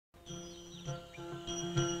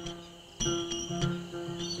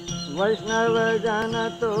वैष्णव जन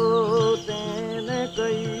तो तेने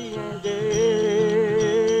कहिए जे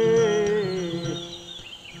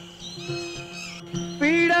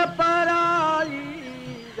पीड़ पराई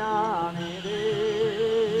जाने रे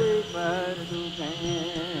पर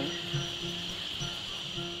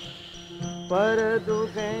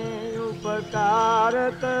दुखे उपकार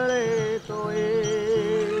करे तो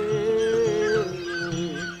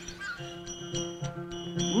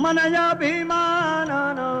मन अभिमान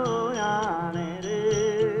नो याने रे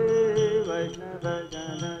वैष्णव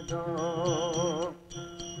जन तो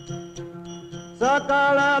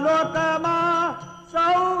सकल लोक मा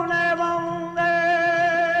सौने वंदे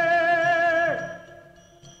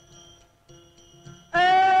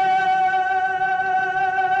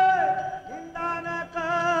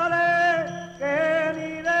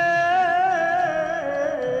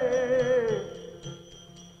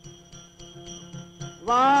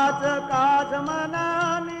वाच काज मना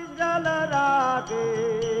निजल रागे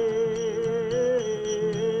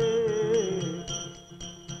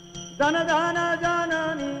धन धन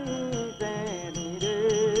जननी तेनी रे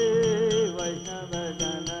वैष्णव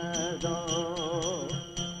जन दो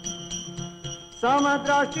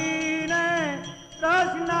समदृष्टि ने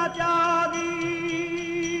कृष्ण त्यागी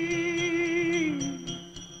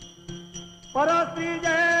परस्त्री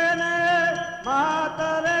जैने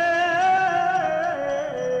मातरे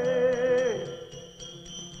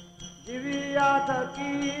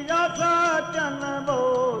की सचन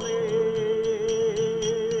बोले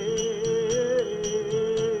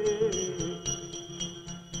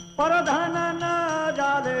पर धन न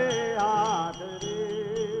जाले आदरे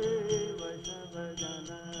वैष्णव जन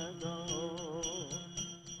दो.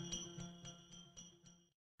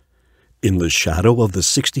 In the shadow of the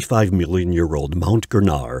 65-million-year-old Mount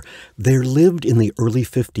Girnar, there lived in the early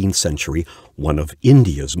 15th century one of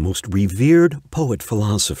India's most revered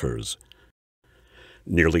poet-philosophers.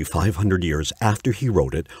 Nearly 500 years after he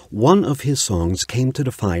wrote it, one of his songs came to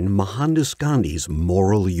define Mohandas Gandhi's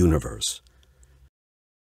moral universe.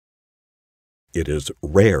 It is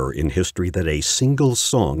rare in history that a single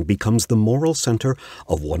song becomes the moral center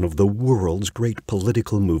of one of the world's great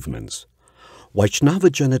political movements.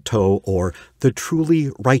 Vaishnav Jan To, or The Truly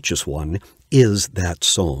Righteous One, is that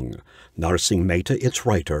song, Narsinh Mehta its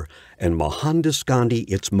writer, and Mohandas Gandhi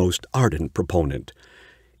its most ardent proponent.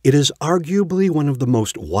 It is arguably one of the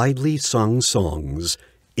most widely sung songs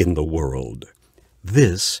in the world.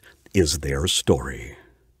 This is their story.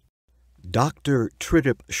 Dr.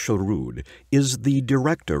 Tridip Shurud is the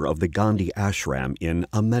director of the Gandhi Ashram in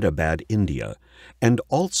Ahmedabad, India, and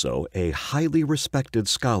also a highly respected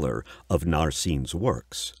scholar of Narsinh's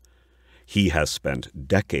works. He has spent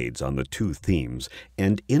decades on the two themes,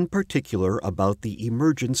 and in particular about the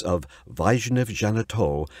emergence of Vaishnav Jan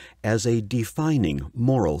To as a defining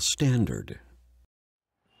moral standard.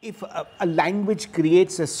 If a language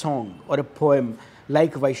creates a song or a poem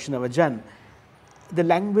like Vaishnava Jan, the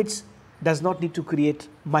language does not need to create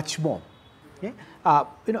much more. Okay? A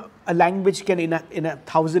language can, in a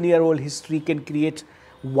 1,000-year-old history, can create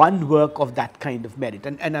one work of that kind of merit.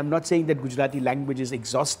 And I'm not saying that Gujarati language is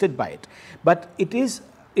exhausted by it, but it is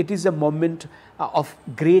a moment of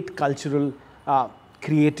great cultural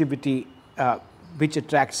creativity which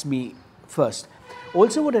attracts me first.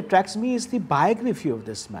 Also, what attracts me is the biography of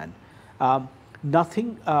this man.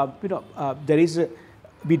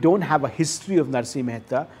 We don't have a history of Narsinh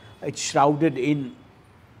Mehta. It's shrouded in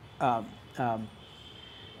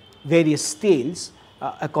various tales.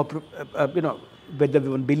 Whether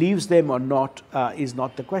one believes them or not is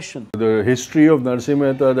not the question. The history of Narsinh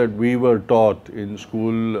Mehta that we were taught in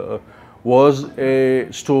school was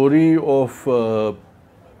a story of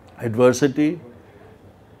adversity,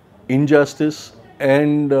 injustice,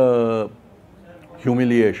 and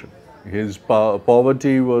humiliation. His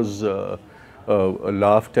poverty was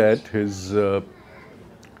laughed at. His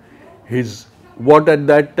what at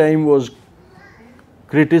that time was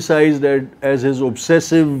criticized as his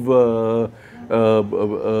obsessive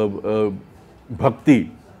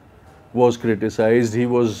bhakti was criticized. He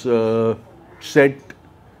was set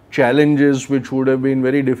challenges which would have been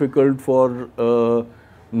very difficult for a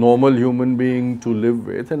normal human being to live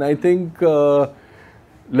with. And I think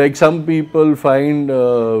like some people find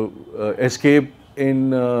escape in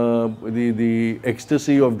the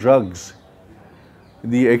ecstasy of drugs,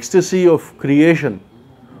 the ecstasy of creation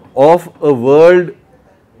of a world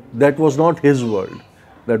that was not his world,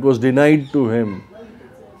 that was denied to him,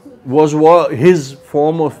 was his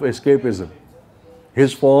form of escapism,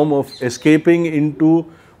 his form of escaping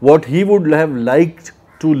into what he would have liked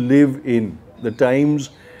to live in, the times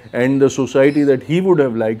and the society that he would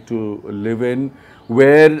have liked to live in,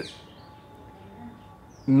 where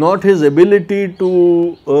not his ability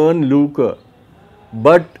to earn lucre,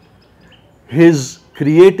 but his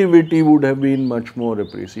creativity would have been much more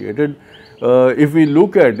appreciated. If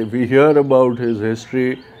we hear about his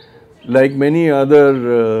history, like many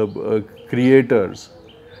other creators,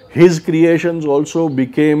 his creations also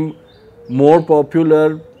became more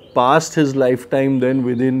popular past his lifetime than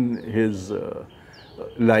within his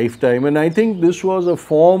lifetime. And I think this was a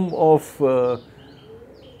form of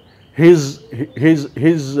his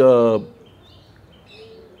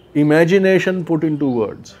imagination put into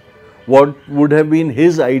words. What would have been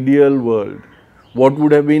his ideal world, what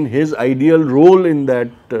would have been his ideal role in that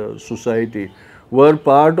society, were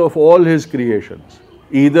part of all his creations,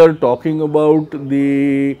 either talking about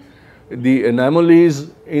the anomalies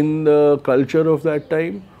in the culture of that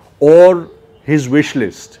time or his wish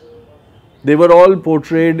list. They were all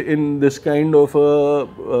portrayed in this kind of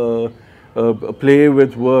a play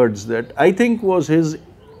with words that I think was his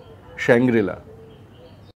Shangri-La.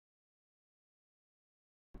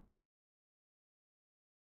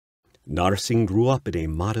 Narsinh grew up in a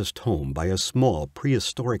modest home by a small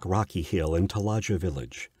prehistoric rocky hill in Talaja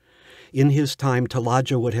village. In his time,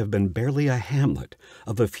 Talaja would have been barely a hamlet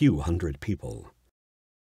of a few hundred people.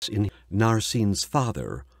 Narsinh's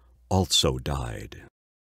father also died.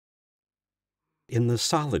 In the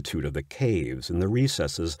solitude of the caves and the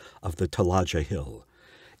recesses of the Talaja hill,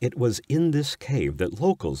 it was in this cave that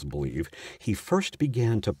locals believe he first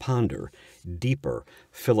began to ponder deeper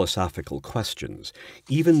philosophical questions,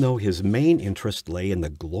 even though his main interest lay in the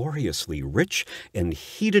gloriously rich and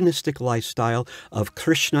hedonistic lifestyle of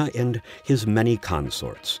Krishna and his many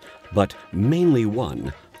consorts, but mainly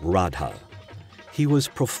one, Radha. He was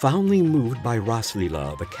profoundly moved by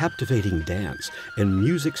Raslila, the captivating dance and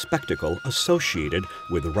music spectacle associated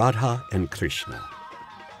with Radha and Krishna.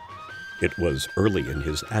 It was early in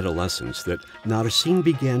his adolescence that Narsinh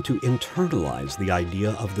began to internalize the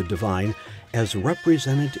idea of the divine as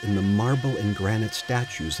represented in the marble and granite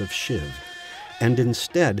statues of Shiv, and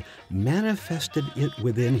instead manifested it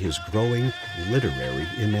within his growing literary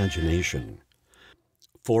imagination.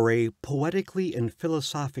 For a poetically and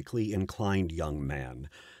philosophically inclined young man,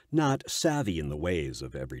 not savvy in the ways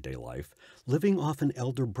of everyday life, living off an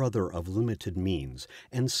elder brother of limited means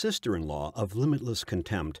and sister-in-law of limitless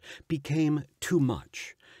contempt became too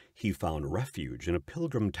much. He found refuge in a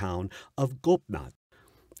pilgrim town of Gopnath.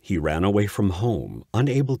 He ran away from home,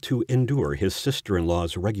 unable to endure his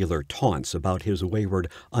sister-in-law's regular taunts about his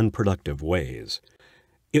wayward, unproductive ways.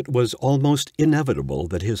 It was almost inevitable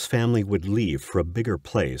that his family would leave for a bigger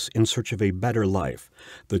place in search of a better life.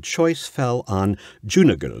 The choice fell on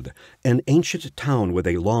Junagadh, an ancient town with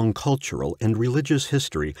a long cultural and religious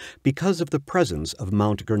history because of the presence of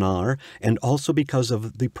Mount Girnar and also because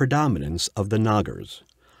of the predominance of the Nagars.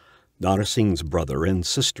 Narsinh's brother and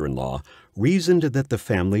sister-in-law reasoned that the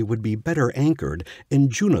family would be better anchored in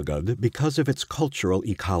Junagadh because of its cultural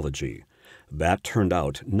ecology. That turned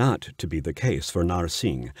out not to be the case for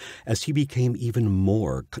Narsinh, as he became even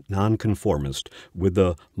more nonconformist with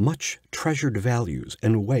the much treasured values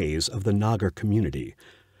and ways of the Nagar community,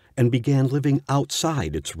 and began living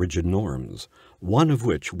outside its rigid norms, one of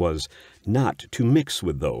which was not to mix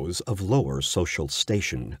with those of lower social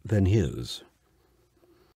station than his.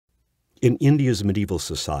 In India's medieval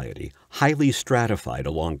society, highly stratified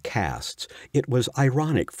along castes, it was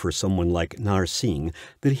ironic for someone like Narsinh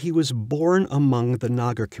that he was born among the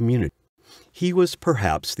Nagar community. He was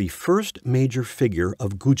perhaps the first major figure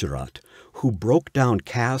of Gujarat who broke down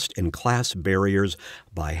caste and class barriers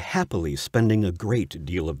by happily spending a great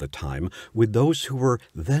deal of the time with those who were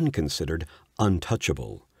then considered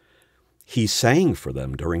untouchable. He sang for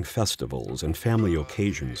them during festivals and family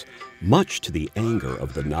occasions, much to the anger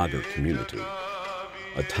of the Nagar community.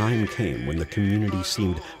 A time came when the community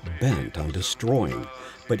seemed bent on destroying,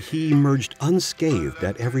 but he emerged unscathed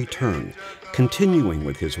at every turn, continuing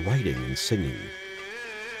with his writing and singing.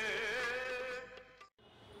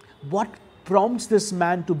 What prompts this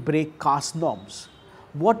man to break caste norms?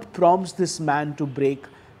 What prompts this man to break,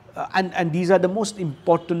 and these are the most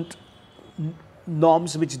important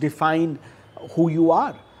norms which define who you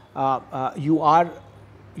are. You are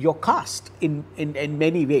your caste in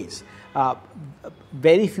many ways.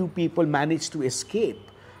 Very few people manage to escape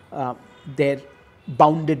their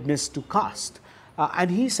boundedness to caste. And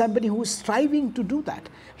he is somebody who is striving to do that.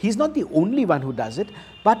 He is not the only one who does it,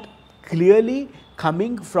 but clearly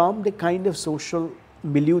coming from the kind of social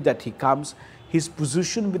milieu that he comes, his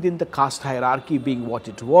position within the caste hierarchy being what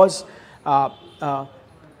it was,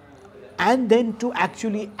 and then to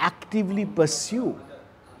actually actively pursue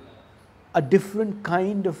a different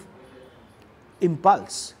kind of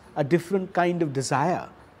impulse, a different kind of desire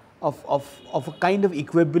of a kind of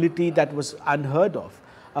equability that was unheard of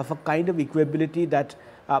a kind of equability that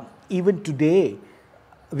even today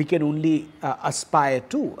we can only aspire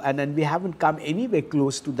to, and we haven't come anywhere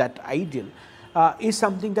close to that ideal, is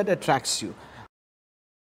something that attracts you.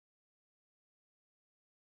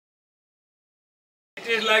 It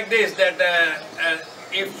is like this, that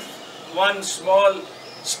if one small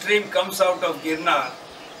stream comes out of Girnar,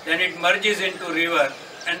 then it merges into river,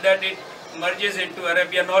 and then it merges into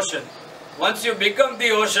Arabian Ocean. Once you become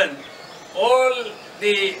the ocean, all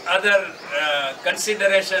the other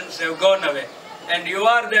considerations have gone away, and you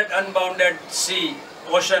are that unbounded sea,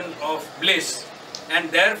 ocean of bliss, and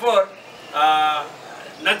therefore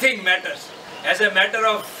nothing matters. As a matter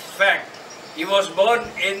of fact, he was born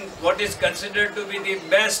in what is considered to be the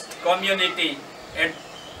best community at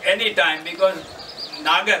any time, because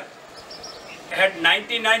Nagar had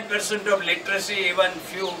 99% of literacy even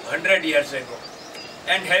few hundred years ago.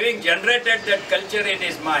 And having generated that culture in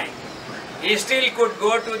his mind, he still could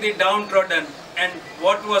go to the downtrodden and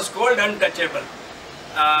what was called untouchable.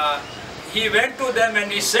 He went to them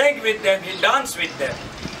and he sang with them, he danced with them.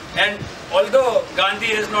 And although Gandhi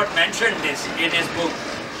has not mentioned this in his book,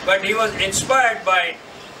 but he was inspired by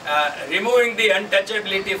removing the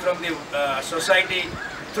untouchability from the society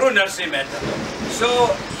through Narsinh Mehta. So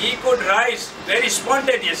he could rise very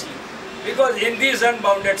spontaneously, because in this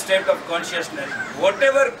unbounded state of consciousness,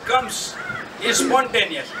 whatever comes is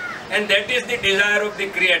spontaneous, and that is the desire of the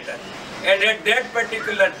creator. And at that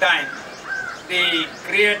particular time, the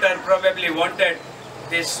creator probably wanted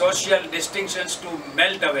these social distinctions to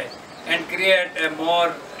melt away and create a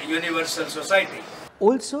more universal society.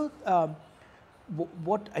 Also,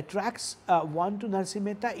 what attracts one to Narsinh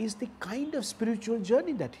Mehta is the kind of spiritual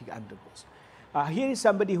journey that he undergoes. Here is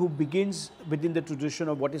somebody who begins within the tradition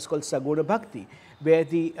of what is called Saguna Bhakti, where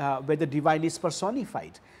the divine is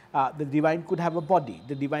personified. The divine could have a body.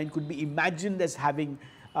 The divine could be imagined as having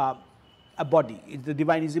a body. The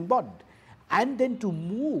divine is embodied. And then to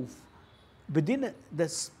move within the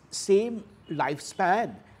same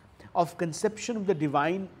lifespan of conception of the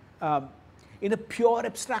divine in a pure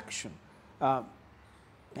abstraction.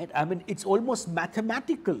 Right? I mean, it's almost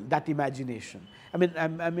mathematical, that imagination. I mean,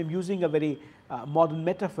 I'm using a very modern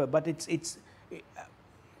metaphor, but it's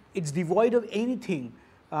devoid of anything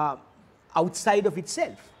outside of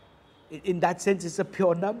itself. In that sense, it's a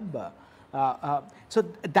pure number. So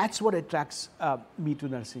that's what attracts me to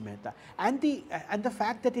Narsinh Mehta, and the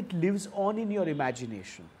fact that it lives on in your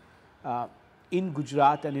imagination, in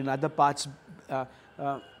Gujarat and in other parts,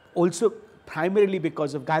 also primarily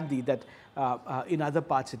because of Gandhi, that in other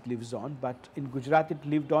parts it lives on, but in Gujarat it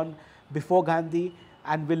lived on before Gandhi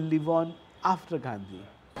and will live on after Gandhi.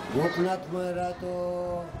 Gopnath મહારાજ તો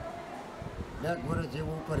 10 વર્ષ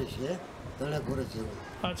જેવું ઉપર છે, 3 વર્ષ જેવું.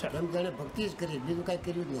 અચ્છા. એમ તેણે ભક્તિ જ કરી, બીજું કાંઈ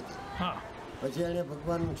કર્યું જ નથી. હા. પછી એણે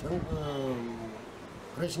ભગવાન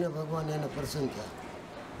કૃષ્ણ ભગવાન એને પ્રસન્ન થયા.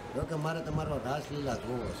 જો કે મારે તમારો રાસલીલા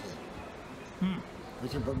જોવો છે.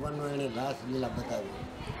 પછી ભગવાનનો એણે રાસલીલા બતાવી.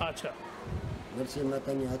 અચ્છા. નરસિંહ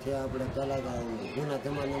મહેતાની હાથે આપણે ચાલાતા જૂના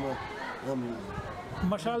જમાનામાં આમ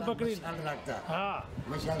મશાલ પકડી રાખતા. હા,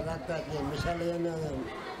 મશાલ રાખતા એટલે મશાલ એને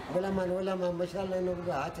ઓલામાં મશાલ એનો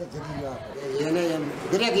બધો હાથે જડી ગયો. એને એમ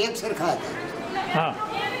દરેક એક સરખા હતા. હા.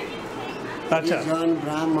 અચ્છા. જન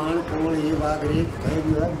બ્રાહ્મણ કોળી વાઘરી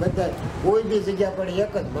બધા કોઈ બી જગ્યા પર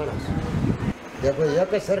એક જ માણસ, કોઈ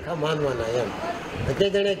એક જ સરખા માનવાના એમ. તે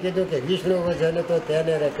જણે કીધું કે વિષ્ણુ વજન તો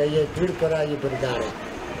તેને રે કહીએ ચીડ કરાવી પર જાણે.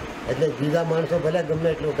 એટલે બીજા માણસો ભલે ગમે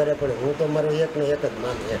એટલું કરે, પણ હું તો મારો એકને એક જ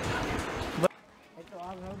માનું એમ.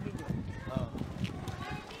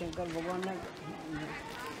 શંકર ભગવાનને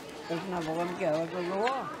કૃષ્ણ ભગવાન કે હવે તો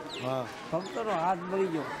જુઓ ભક્તોનો હાથ બળી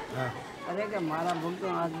ગયો. અરે કે મારા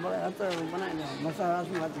ભક્તોનો હાથ બળે હતો બનાવી દો, મસા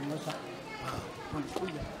હાથમાં હતી મસા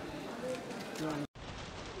પૂજા.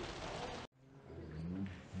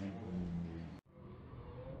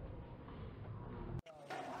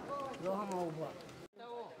 લોહામાં ઊભા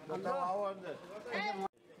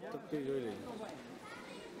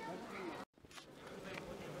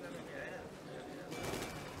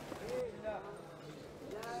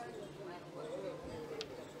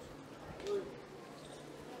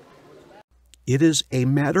It is a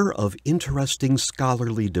matter of interesting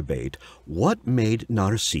scholarly debate what made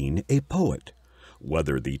Narsinh a poet,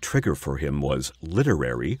 whether the trigger for him was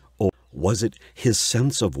literary, or was it his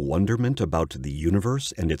sense of wonderment about the universe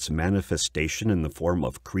and its manifestation in the form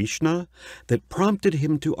of Krishna that prompted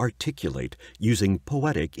him to articulate using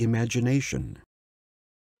poetic imagination.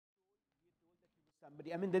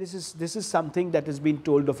 I mean, this is something that has been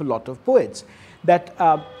told of a lot of poets, that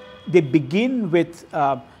they begin with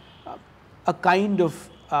a kind of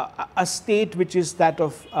a state which is that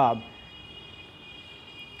of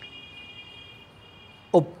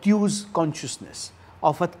obtuse consciousness,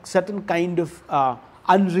 of a certain kind of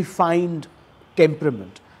unrefined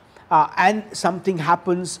temperament, and something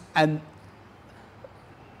happens and,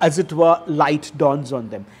 as it were, light dawns on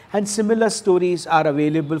them. And similar stories are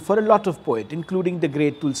available for a lot of poets, including the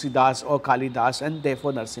great Tulsidas or Kalidas, and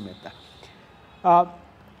therefore Narsinh Mehta.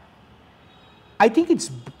 I think it's,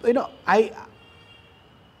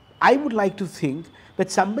 I would like to think that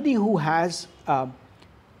somebody who has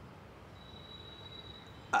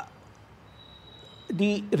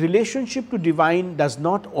the relationship to divine does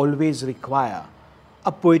not always require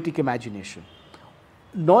a poetic imagination,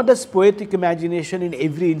 nor does poetic imagination in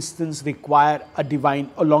every instance require a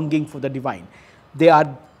longing for the divine. They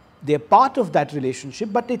are part of that relationship,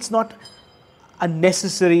 but it's not a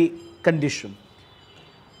necessary condition.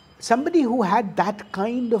 Somebody who had that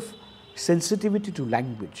kind of sensitivity to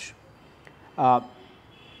language,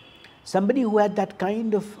 somebody who had that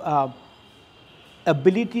kind of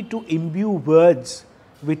ability to imbue words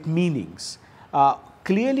with meanings,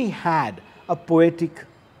 clearly had a poetic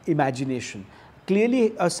imagination,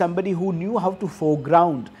 clearly somebody who knew how to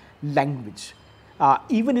foreground language.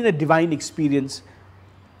 Even in a divine experience,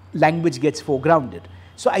 language gets foregrounded.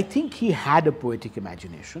 So I think he had a poetic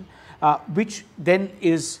imagination, which then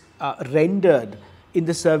is rendered in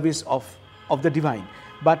the service of the divine.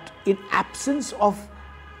 But in absence of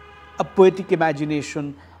a poetic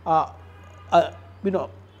imagination, a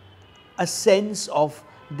sense of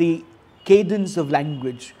the cadence of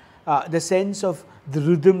language, the sense of the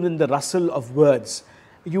rhythm and the rustle of words,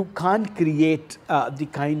 you can't create the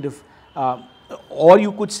kind of, or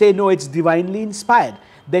you could say, no, it's divinely inspired.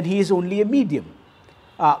 Then he is only a medium,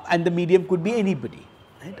 and the medium could be anybody.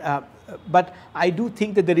 Right? But I do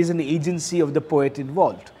think that there is an agency of the poet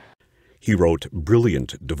involved. He wrote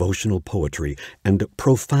brilliant devotional poetry and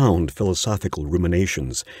profound philosophical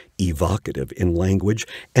ruminations, evocative in language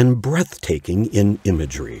and breathtaking in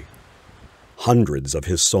imagery. Hundreds of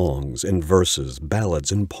his songs and verses,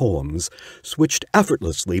 ballads and poems switched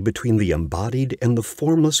effortlessly between the embodied and the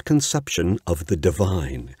formless conception of the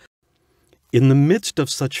divine. In the midst of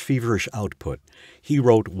such feverish output, he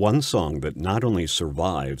wrote one song that not only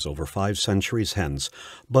survives over 5 centuries hence,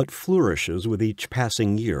 but flourishes with each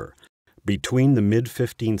passing year. Between the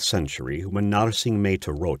mid-15th century, when Narsinh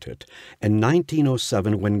Mehta wrote it, and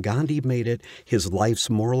 1907, when Gandhi made it his life's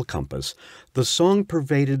moral compass, the song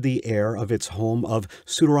pervaded the air of its home of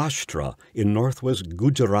Saurashtra in northwest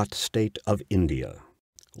Gujarat state of India.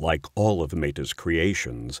 Like all of Mehta's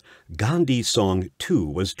creations, Gandhi's song, too,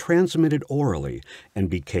 was transmitted orally and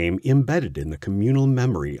became embedded in the communal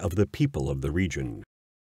memory of the people of the region.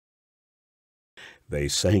 They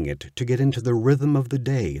sang it to get into the rhythm of the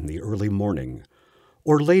day in the early morning,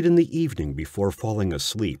 or late in the evening before falling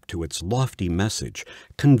asleep to its lofty message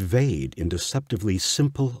conveyed in deceptively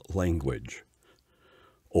simple language.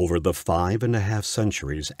 Over the 5.5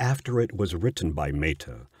 centuries after it was written by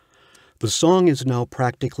Mehta, the song is now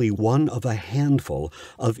practically one of a handful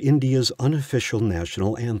of India's unofficial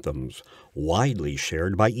national anthems, widely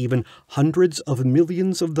shared by even hundreds of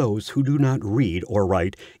millions of those who do not read or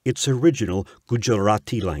write its original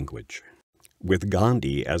Gujarati language. With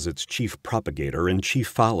Gandhi as its chief propagator and chief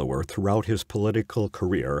follower throughout his political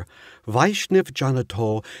career, Vaishnav Jan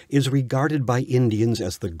To is regarded by Indians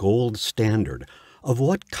as the gold standard of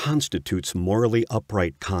what constitutes morally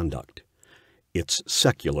upright conduct. Its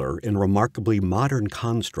secular and remarkably modern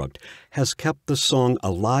construct has kept the song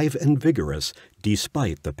alive and vigorous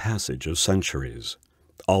despite the passage of centuries.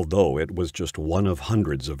 Although it was just one of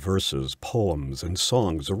hundreds of verses, poems, and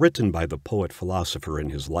songs written by the poet-philosopher in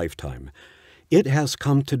his lifetime, it has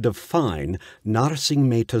come to define Narsinh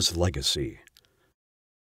Mehta's legacy.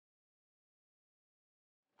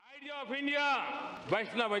 Idea of India,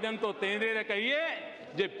 Vaishnav Jan To tendre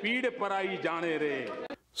kahiye, je peed parai jaane re.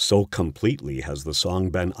 So completely has the song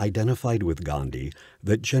been identified with Gandhi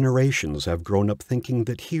that generations have grown up thinking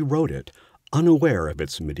that he wrote it, unaware of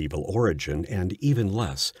its medieval origin and even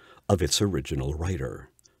less of its original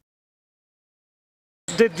writer.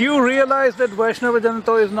 Did you realize that Vaishnav Jan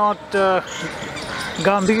To is not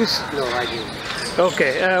Gandhi's? No, I didn't.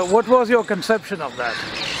 Okay, what was your conception of that?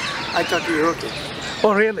 I thought he wrote it.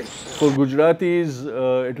 Oh, really? For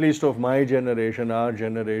Gujaratis, at least of my generation, our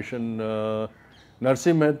generation,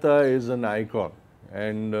 Narsinh Mehta is an icon,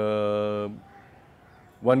 and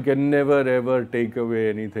one can never ever take away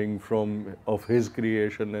anything of his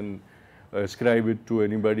creation and ascribe it to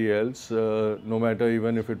anybody else, no matter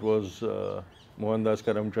even if it was Mohandas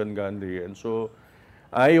Gandhi. And so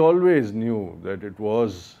I always knew that it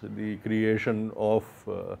was the creation of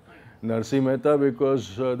Narsinh Mehta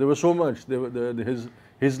because there was so much.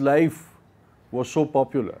 His life was so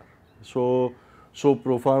popular, so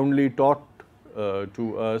profoundly taught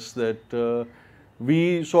to us that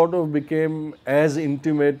we sort of became as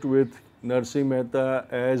intimate with Narsinh Mehta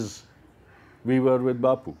as we were with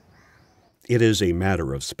Bapu. It is a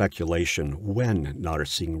matter of speculation when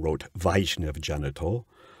Narsinh wrote Vaishnav Jan To,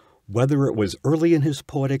 whether it was early in his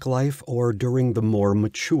poetic life or during the more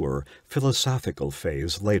mature philosophical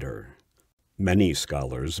phase later. Many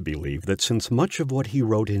scholars believe that since much of what he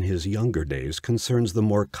wrote in his younger days concerns the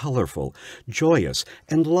more colorful, joyous,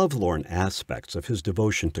 and lovelorn aspects of his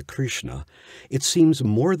devotion to Krishna, it seems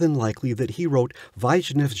more than likely that he wrote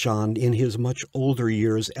Vaishnav Jan in his much older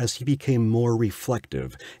years as he became more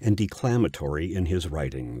reflective and declamatory in his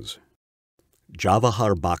writings.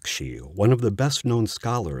 Jawahar Bakshi, one of the best-known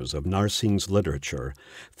scholars of Narsingh's literature,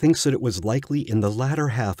 thinks that it was likely in the latter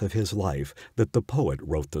half of his life that the poet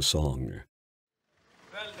wrote the song.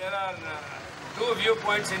 Well, there are two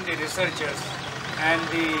viewpoints in the researchers and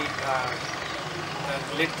the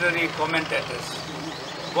literary commentators.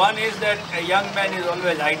 One is that a young man is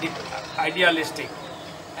always idealistic,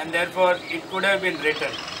 and therefore it could have been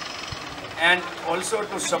written. And also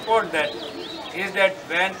to support that is that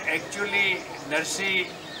when actually Narsinh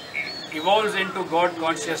evolves into God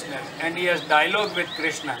consciousness and he has dialogue with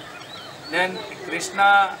Krishna, then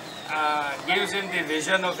Krishna gives him the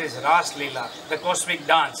vision of his Ras Leela, the cosmic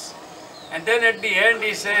dance. And then at the end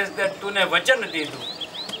he says that Tune Vachan Didu,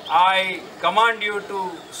 I command you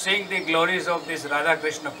to sing the glories of these Radha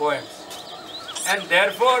Krishna poems. And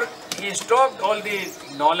therefore he stopped all the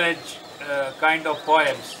knowledge kind of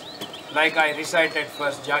poems, like I recited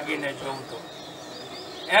first, Jagine Jouto.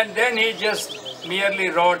 And then he just merely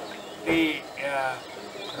wrote the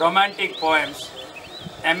romantic poems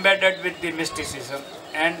embedded with the mysticism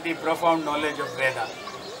and the profound knowledge of Veda,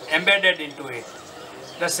 embedded into it.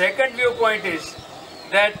 The second viewpoint is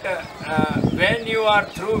that when you are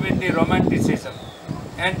through with the romanticism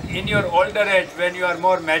and in your older age, when you are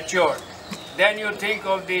more matured, then you think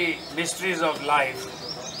of the mysteries of life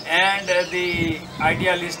and the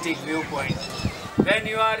idealistic viewpoint. When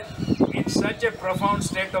you are in such a profound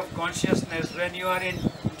state of consciousness, when you are in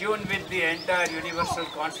tune with the entire universal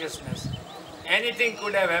consciousness, anything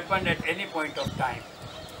could have happened at any point of time.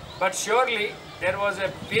 But surely there was a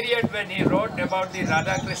period when he wrote about the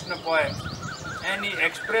Radha Krishna poem and he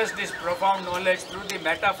expressed this profound knowledge through the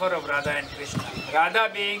metaphor of Radha and Krishna.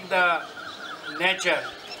 Radha being the nature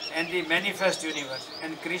and the manifest universe,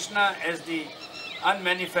 and Krishna as the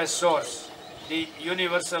unmanifest source, the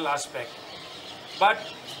universal aspect. But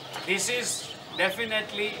this is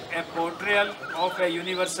definitely a portrayal of a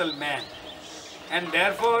universal man, and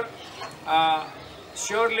therefore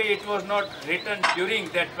surely it was not written during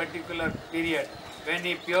that particular period when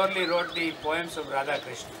he purely wrote the poems of Radha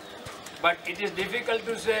Krishna. But it is difficult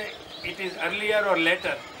to say it is earlier or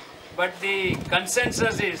later, but the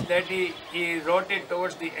consensus is that he wrote it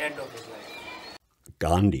towards the end of his life.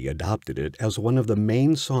 Gandhi adopted it as one of the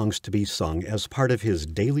main songs to be sung as part of his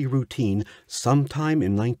daily routine sometime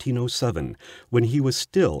in 1907, when he was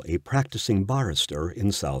still a practicing barrister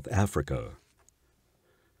in South Africa.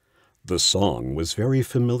 The song was very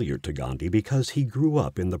familiar to Gandhi because he grew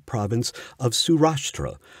up in the province of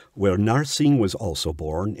Saurashtra, where Narsingh was also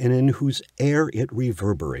born and in whose air it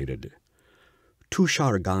reverberated.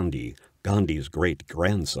 Tushar Gandhi, Gandhi's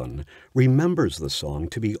great-grandson, remembers the song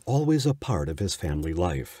to be always a part of his family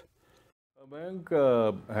life.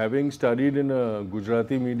 Mayank, having studied in a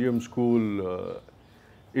Gujarati medium school,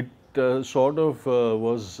 it sort of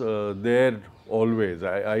was there always.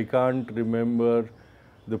 I can't remember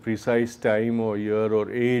the precise time or year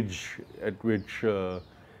or age at which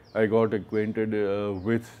I got acquainted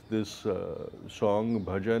with this song,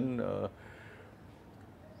 bhajan.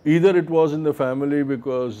 Either it was in the family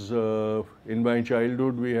because in my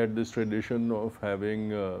childhood we had this tradition of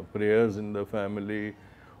having prayers in the family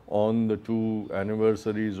on the 2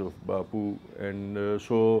 anniversaries of Bapu, and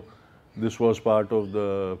so this was part of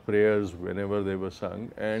the prayers whenever they were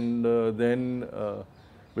sung. And then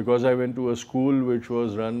because I went to a school which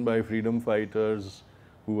was run by freedom fighters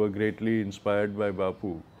who were greatly inspired by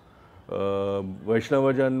Bapu,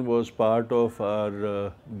 Vaishnav Jan was part of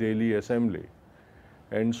our daily assembly.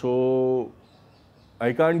 And so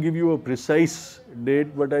I can't give you a precise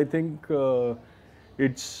date, but I think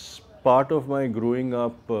it's part of my growing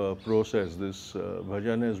up process. This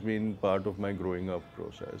bhajan has been part of my growing up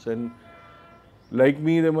process. And like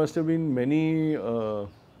me, there must have been many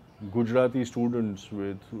Gujarati students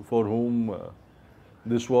for whom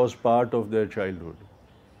this was part of their childhood.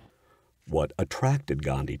 What attracted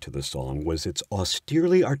Gandhi to the song was its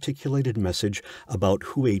austerely articulated message about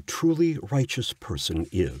who a truly righteous person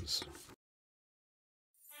is.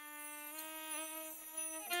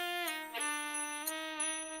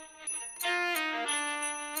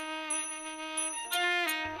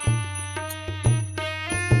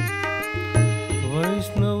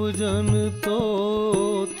 वैष्णव जन तो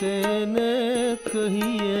तेने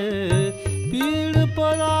कहिए पीड़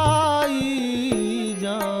पराई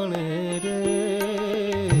जाने रे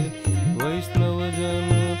वैष्णव जन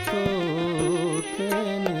तो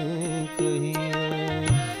तेने कहिए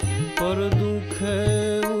पर दुखे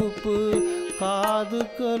उपकाद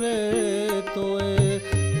करे तोए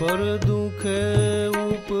पर दुखे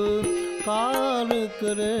उपकार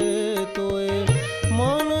करे तोए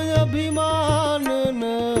मन अभिमान न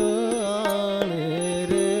आने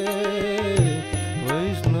रे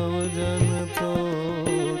वैष्णव जन तो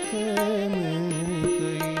तेने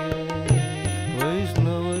कहिए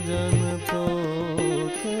वैष्णव जन तो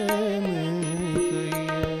तेने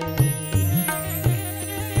कहिए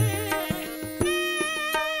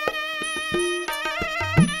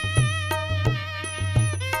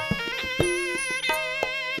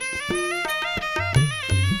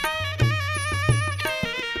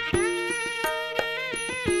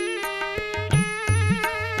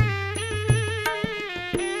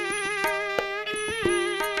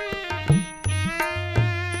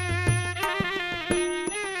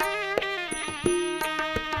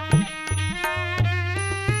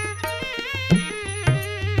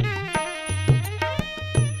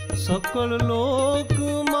सकल लोक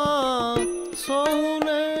मां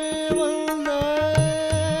सोने वंदे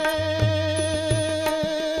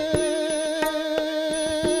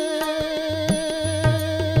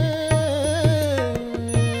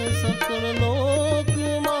सकल लोक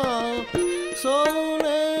मां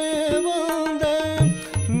सोने वंदे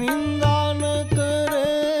निंदा न करे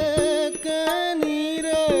के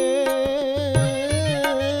नीरे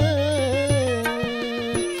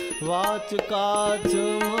वाच काच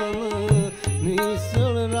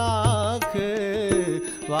निसळ राखे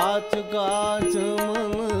वाच काच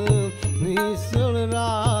मन निसळ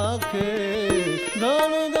राखे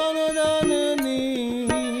धन धन धन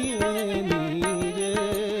नीरे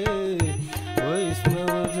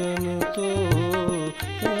वैष्णव जन तो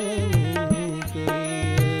तेने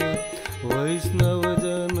कहिए वैष्णव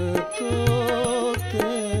जन तो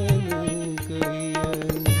तेने कहिए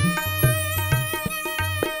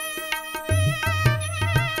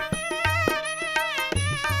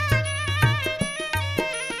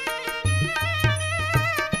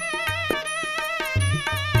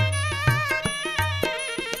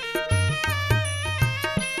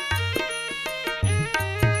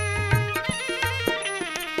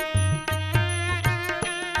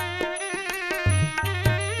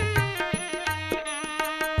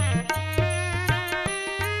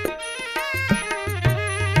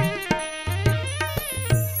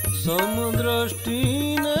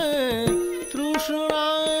समदृष्टिने तृष्णा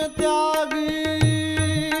त्यागी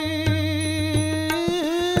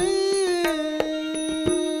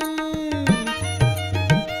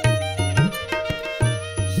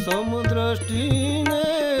समदृष्टिने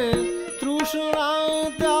तृष्णा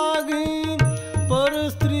त्यागी पर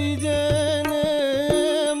स्त्री जेने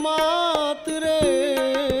मातरे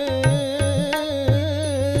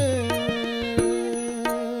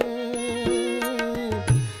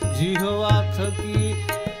जिहवा थकी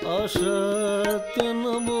असत्य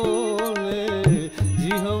न बोले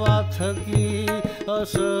जिहवा थकी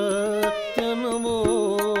असत्य न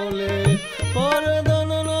बोले पर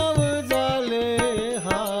धन नव जाले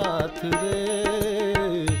हाथ रे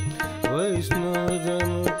वैष्णव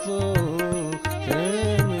जन तो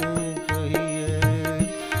तेने कहिए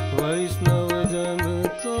वैष्णव जन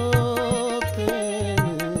तो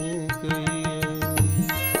तेने कहिए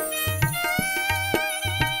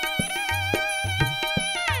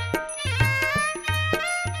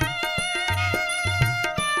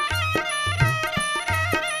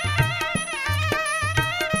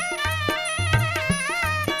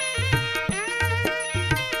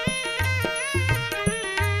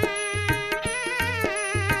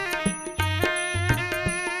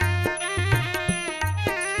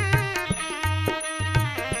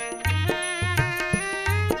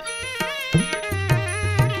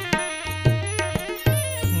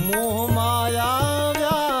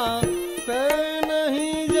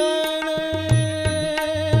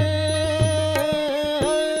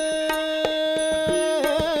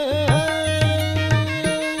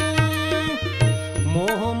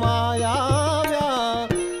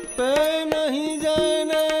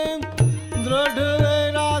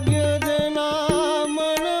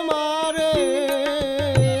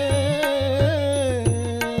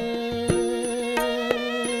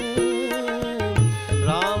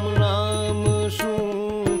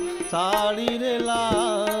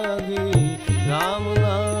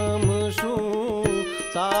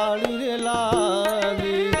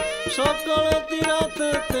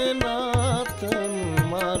तेना तन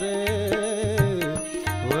मारे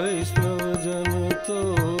वैष्णव जन तो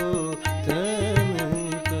तेने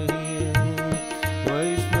कहिए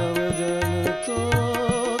वैष्णव जन तो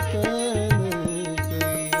तेने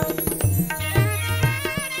कहिए।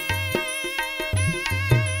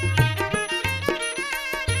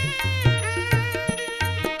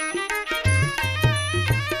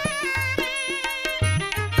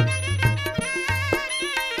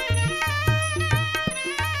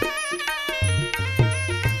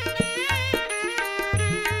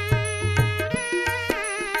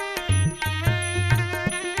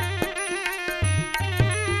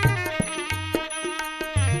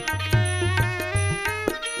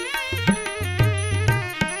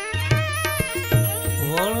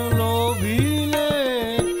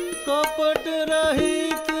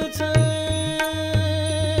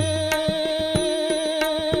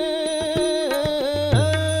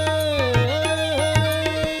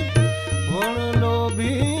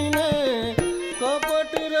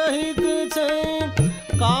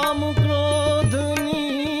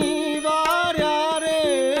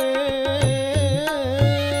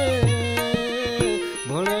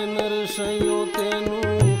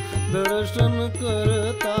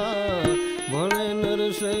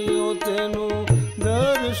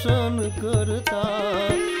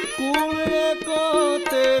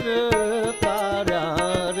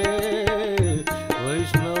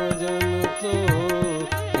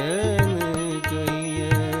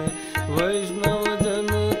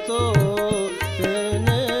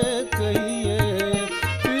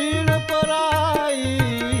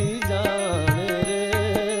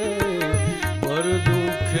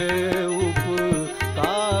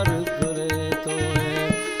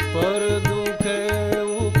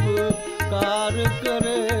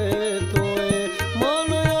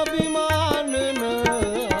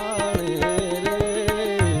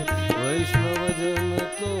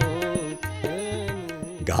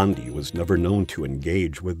 Gandhi was never known to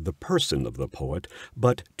engage with the person of the poet,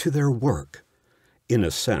 but to their work. In a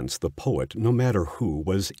sense, the poet, no matter who,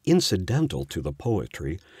 was incidental to the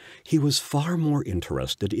poetry. He was far more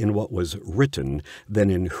interested in what was written than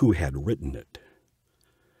in who had written it.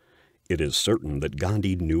 It is certain that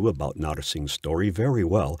Gandhi knew about Narsing's story very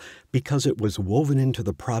well because it was woven into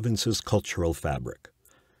the province's cultural fabric.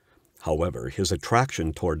 However, his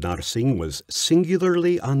attraction toward Narsing was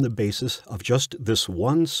singularly on the basis of just this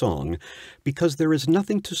one song, because there is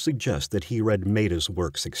nothing to suggest that he read Mehta's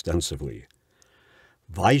works extensively.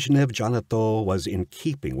 Vaishnav Jan To was in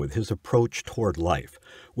keeping with his approach toward life,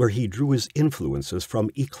 where he drew his influences from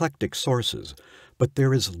eclectic sources, but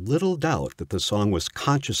there is little doubt that the song was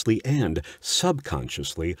consciously and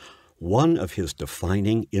subconsciously one of his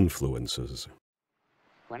defining influences.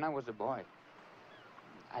 When I was a boy,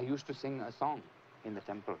 I used to sing a song in the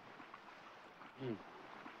temple.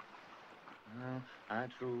 A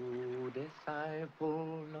true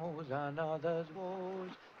disciple knows another's woes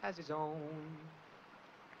as his own.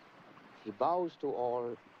 He bows to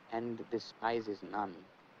all and despises none.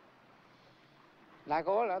 Like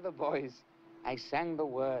all other boys, I sang the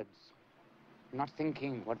words, not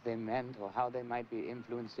thinking what they meant or how they might be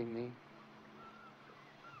influencing me.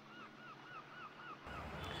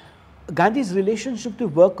 Gandhi's relationship to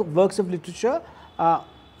works of literature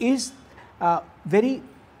is very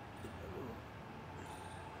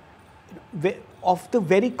of the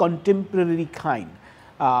very contemporary kind,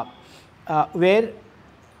 where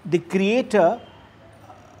the creator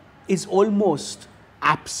is almost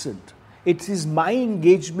absent. It is my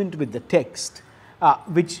engagement with the text,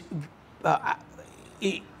 which I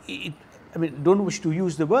mean, don't wish to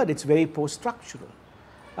use the word, it's very post-structural.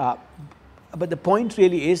 But the point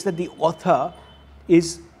really is that the author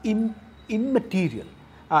is immaterial.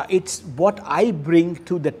 It's what I bring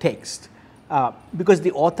to the text, because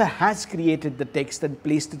the author has created the text and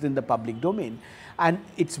placed it in the public domain. And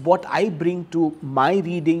it's what I bring to my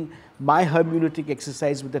reading, my hermeneutic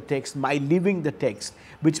exercise with the text, my living the text,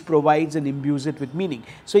 which provides and imbues it with meaning.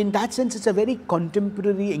 So in that sense, it's a very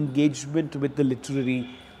contemporary engagement with the literary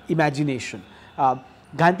imagination.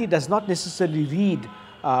 Gandhi does not necessarily read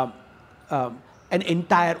an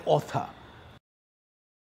entire author.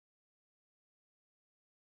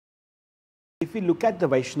 If we look at the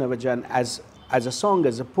Vaishnava Jan as a song,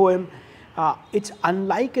 as a poem, it's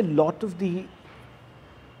unlike a lot of the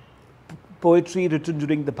poetry written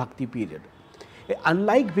during the Bhakti period.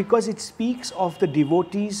 Unlike because it speaks of the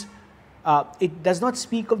devotees, it does not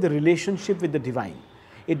speak of the relationship with the divine.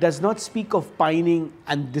 It does not speak of pining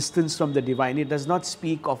and distance from the divine. It does not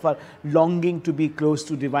speak of a longing to be close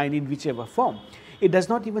to divine in whichever form. It does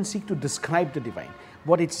not even seek to describe the divine.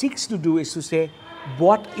 What it seeks to do is to say,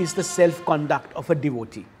 what is the self-conduct of a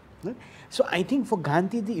devotee? Right? So I think for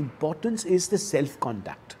Gandhi, the importance is the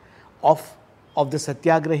self-conduct of the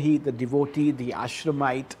satyagrahi, the devotee, the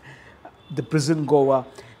ashramite, the prison goer.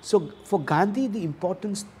 So for Gandhi, the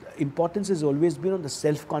importance has always been on the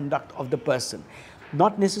self-conduct of the person,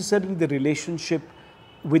 not necessarily the relationship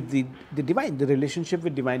with the divine. The relationship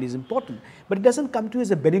with divine is important, but it doesn't come to you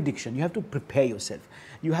as a benediction. You have to prepare yourself.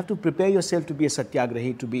 You have to prepare yourself to be a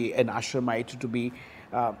satyagrahi, to be an ashramite, to be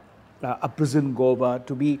a prison goer,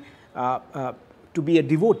 to be a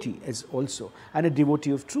devotee as also, and a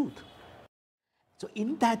devotee of truth. So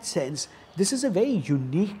in that sense, this is a very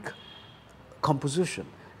unique composition.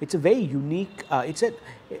 It's a very unique, it's a,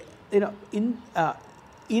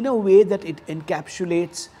 in a way that it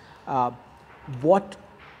encapsulates what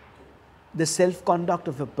the self-conduct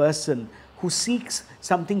of a person who seeks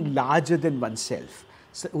something larger than oneself,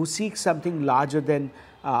 who seeks something larger than,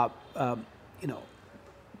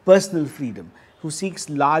 personal freedom, who seeks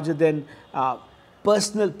larger than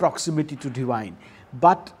personal proximity to divine,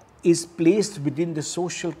 but is placed within the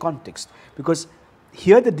social context. Because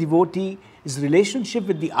here the devotee's relationship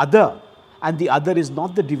with the other, and the other is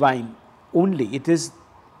not the divine only, it's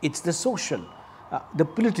the social, the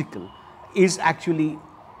political is actually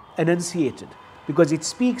enunciated, because it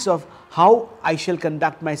speaks of how I shall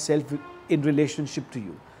conduct myself in relationship to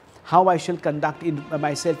you, how I shall conduct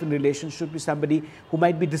myself in relationship to somebody who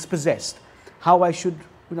might be dispossessed, how I should,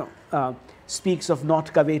 speaks of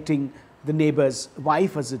not coveting the neighbor's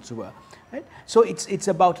wife, as it were. Right? So it's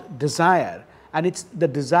about desire, and the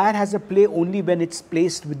desire has a play only when it's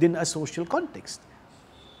placed within a social context.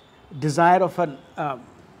 Desire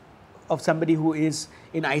of somebody who is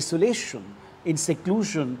in isolation, in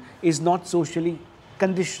seclusion, is not socially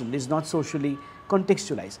conditioned, is not socially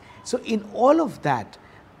contextualized. So in all of that,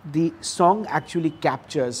 the song actually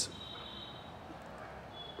captures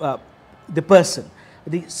the person,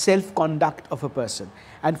 the self-conduct of a person.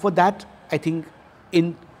 And for that, I think,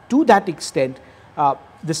 to that extent,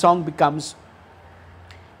 the song becomes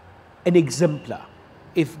an exemplar.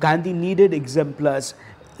 If Gandhi needed exemplars,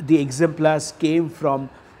 the exemplars came from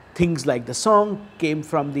things like the song, came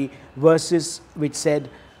from the verses which said,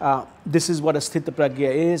 this is what a sthita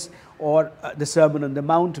pragya is, or the Sermon on the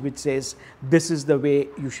Mount which says, this is the way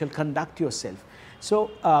you shall conduct yourself. So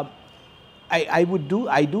I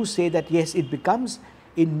do say that yes, it becomes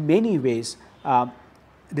in many ways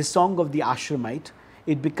the song of the ashramite,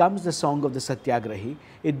 it becomes the song of the satyagrahi,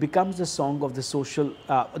 it becomes the song of the social,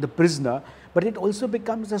 the prisoner, but it also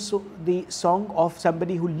becomes the song of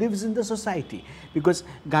somebody who lives in the society, because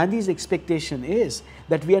Gandhi's expectation is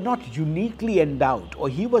that we are not uniquely endowed, or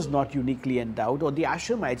he was not uniquely endowed, or the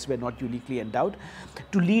ashramites were not uniquely endowed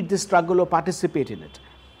to lead the struggle or participate in it.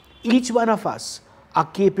 Each one of us are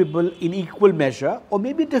capable in equal measure, or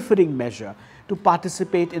maybe differing measure, to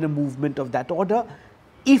participate in a movement of that order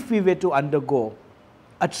if we were to undergo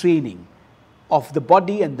a training of the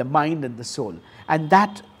body and the mind and the soul. And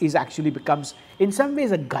that is actually becomes in some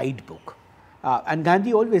ways a guidebook. And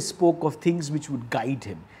Gandhi always spoke of things which would guide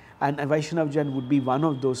him, and Vaishnav Jan would be one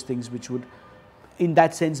of those things which would in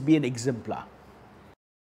that sense be an exemplar.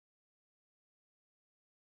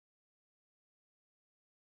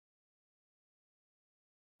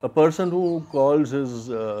 A person who calls his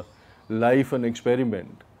life an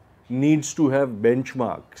experiment needs to have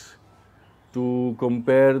benchmarks to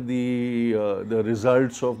compare the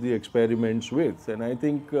results of the experiments with, and I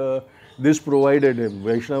think this provided him,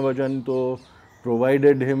 Vaishnav Jan To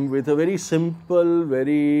provided him with a very simple,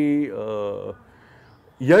 very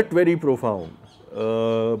yet very profound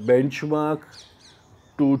benchmark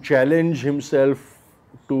to challenge himself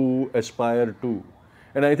to aspire to.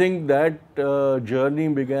 And I think that journey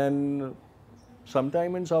began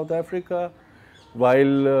sometime in South Africa,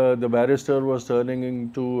 while the barrister was turning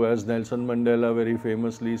into, as Nelson Mandela very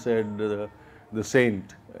famously said, the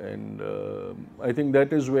saint. And I think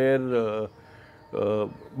that is where,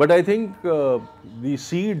 but I think the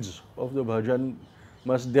seeds of the bhajan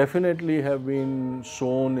must definitely have been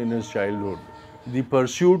sown in his childhood. The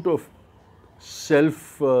pursuit of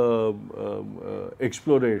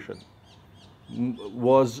self-exploration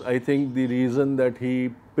was, I think, the reason that he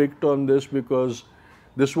picked on this, because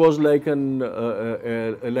this was like a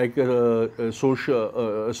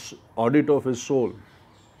social audit of his soul,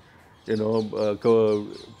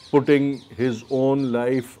 putting his own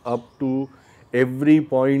life up to every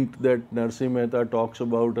point that Narsinh Mehta talks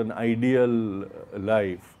about, an ideal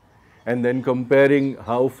life, and then comparing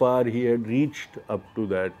how far he had reached up to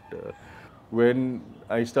that. When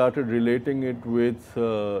I started relating it with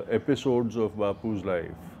episodes of Bapu's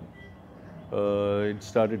life, it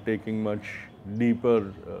started taking much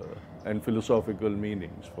deeper and philosophical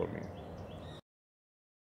meanings for me.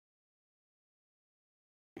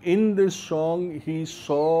 In this song, he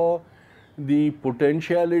saw the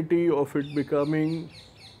potentiality of it becoming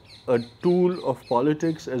a tool of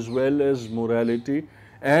politics as well as morality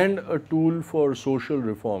and a tool for social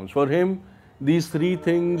reforms. For him, these three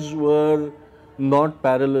things were not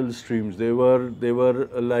parallel streams. They were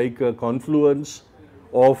like a confluence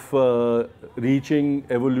of reaching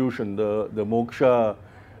evolution, the moksha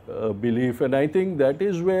belief. And I think that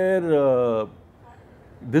is where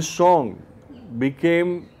this song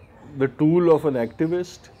became the tool of an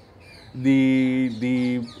activist, the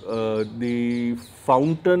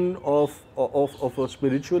fountain of a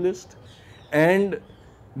spiritualist, and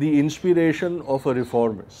the inspiration of a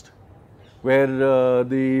reformist, where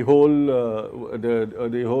the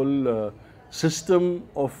whole system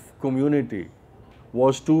of community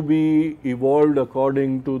was to be evolved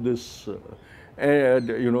according to this,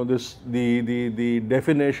 the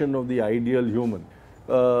definition of the ideal human.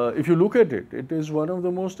 If you look at it, it is one of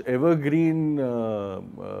the most evergreen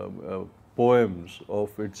poems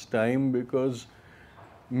of its time, because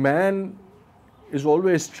man is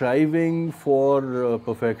always striving for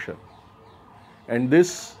perfection. And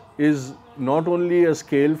this is not only a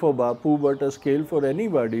scale for Bapu, but a scale for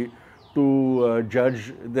anybody to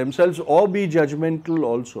judge themselves or be judgmental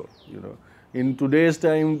also. In today's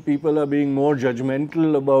time, people are being more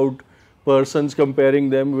judgmental about persons, comparing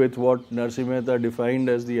them with what Narsinh Mehta defined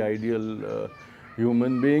as the ideal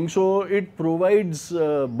human being. So it provides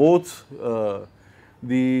both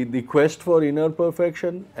the quest for inner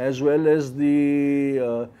perfection as well as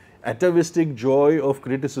the atavistic joy of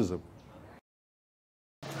criticism.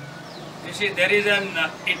 You see, there is an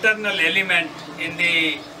eternal element in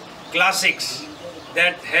the classics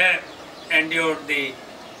that have endured the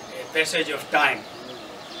passage of time.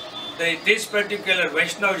 This particular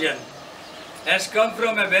Vaishnav Jan has come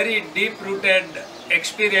from a very deep-rooted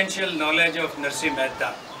experiential knowledge of Narsinh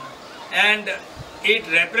Mehta, and it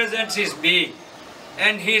represents his being,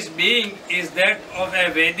 and his being is that of a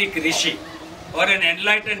Vedic rishi or an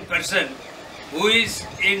enlightened person who is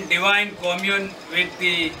in divine commune with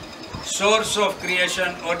the source of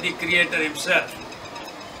creation or the creator himself.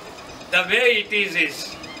 The way it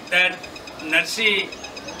is that Narsinh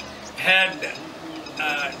had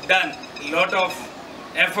done a lot of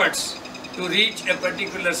efforts to reach a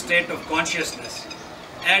particular state of consciousness,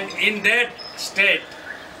 and in that state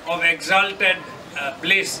of exalted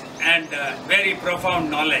bliss and very profound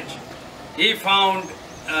knowledge, he found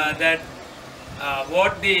that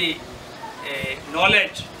what the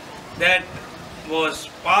knowledge that was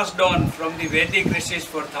passed on from the Vedic rishis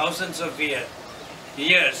for thousands of years,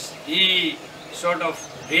 he sort of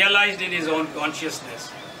realized in his own consciousness,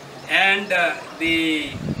 and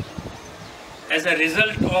as a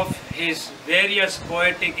result of his various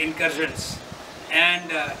poetic incursions and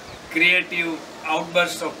creative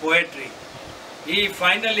outbursts of poetry, he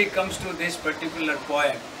finally comes to this particular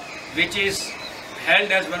poem, which is held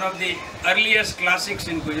as one of the earliest classics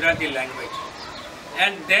in Gujarati language.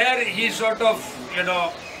 And there he sort of,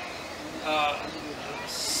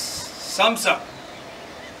 sums up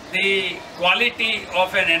the quality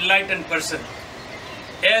of an enlightened person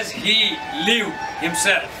as he lived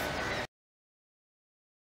himself.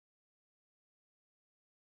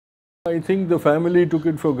 I think the family took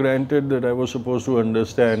it for granted that I was supposed to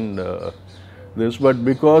understand this, but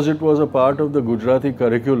because it was a part of the Gujarati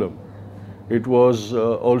curriculum, it was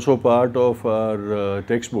also part of our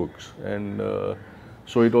textbooks, and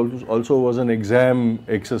so it also was an exam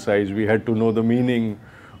exercise. We had to know the meaning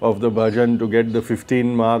of the bhajan to get the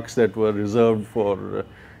 15 marks that were reserved for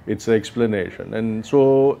its explanation. And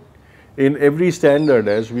so in every standard,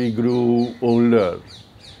 as we grew older,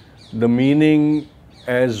 the meaning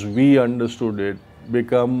as we understood it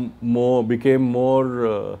became more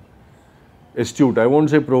astute. I won't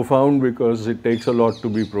say profound because it takes a lot to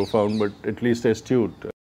be profound, but at least astute.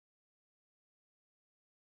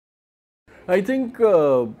 I think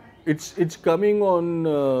it's coming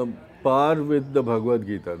on par with the Bhagavad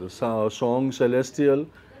Gita, the song Celestial,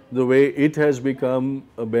 the way it has become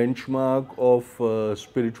a benchmark of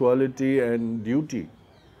spirituality and duty.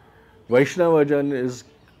 Vaishnava Jan is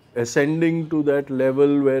ascending to that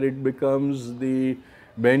level where it becomes the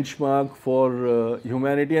benchmark for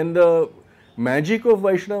humanity. And the magic of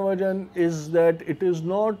Vaishnava Jan is that it is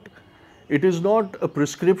not a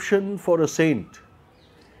prescription for a saint.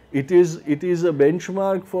 It is a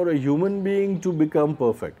benchmark for a human being to become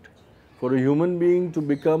perfect, for a human being to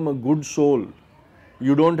become a good soul.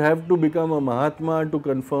 You don't have to become a Mahatma to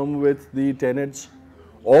conform with the tenets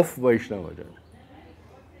of Vaishnava Jana.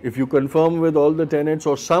 If you conform with all the tenets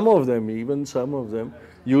or some of them, even some of them,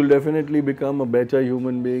 you will definitely become a better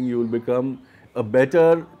human being, you will become a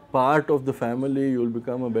better part of the family, you will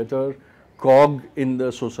become a better cog in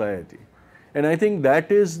the society. And I think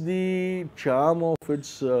that is the charm of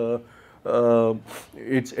its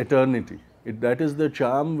eternity. That is the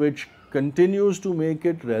charm which continues to make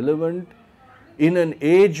it relevant in an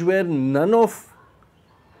age where none of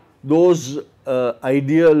those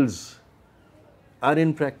ideals are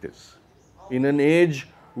in practice. In an age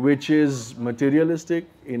which is materialistic,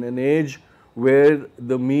 in an age where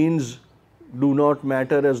the means do not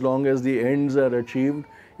matter as long as the ends are achieved,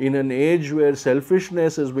 in an age where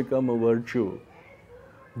selfishness has become a virtue,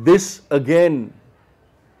 this again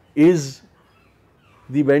is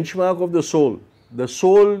the benchmark of the soul. The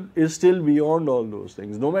soul is still beyond all those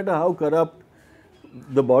things. No matter how corrupt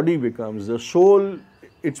the body becomes, the soul,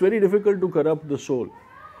 it's very difficult to corrupt the soul.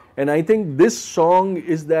 And I think this song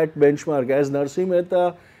is that benchmark. As Narsinh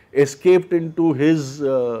Mehta escaped into his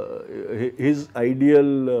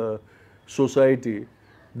ideal society,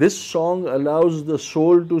 this song allows the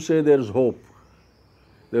soul to say there's hope.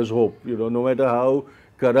 There's hope. You know, no matter how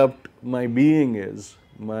corrupt my being is,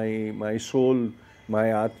 my soul,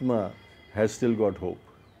 my Atma has still got hope.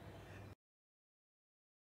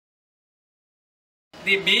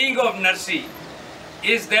 The being of Narsi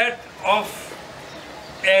is that of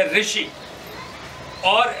a rishi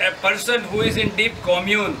or a person who is in deep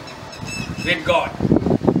commune with God.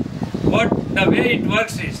 The way it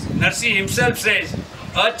works is, Narsi himself says,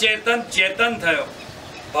 Achetan chetan thayo,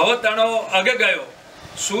 bhavatano agagayo,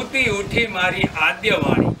 suti uthi mari adya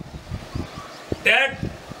vani. That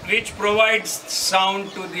which provides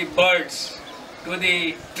sound to the birds, to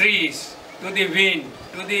the trees, to the wind,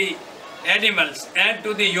 to the animals and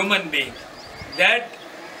to the human being. That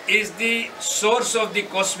is the source of the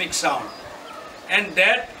cosmic sound, and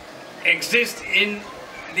that exists in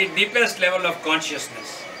the deepest level of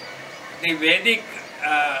consciousness. The Vedic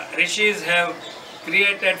rishis have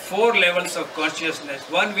created 4 levels of consciousness.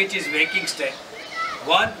 One which is waking state,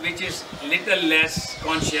 one which is little less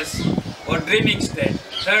conscious or dreaming state,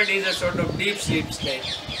 third is a sort of deep sleep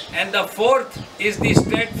state, and the fourth is the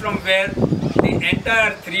state from where the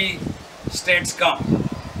entire 3 states come,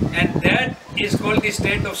 and that is called the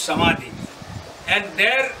state of samadhi. And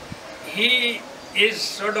there he is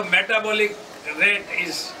sort of metabolic rate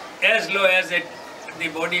is as low as the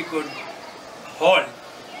body could hold,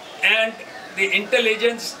 and the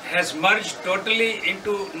intelligence has merged totally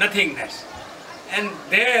into nothingness. And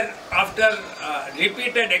there, after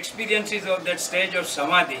repeated experiences of that stage of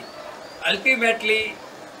samadhi, ultimately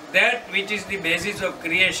that which is the basis of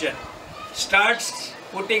creation starts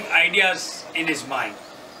putting ideas in his mind,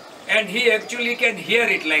 and he actually can hear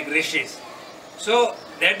it like rishis. So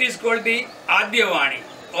that is called the Adyavani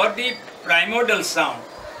or the primordial sound.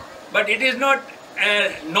 But it is not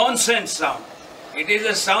a nonsense sound. It is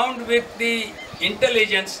a sound with the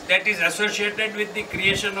intelligence that is associated with the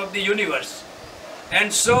creation of the universe.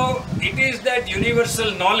 And so it is that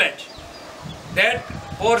universal knowledge that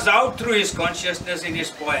pours out through his consciousness in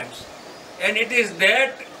his poems. And it is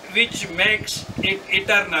that which makes it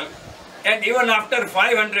eternal. And even after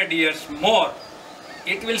 500 years more,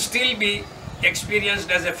 it will still be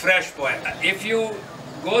experienced as a fresh poem. If you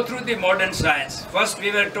go through the modern science, first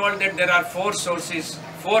we were told that there are 4 sources,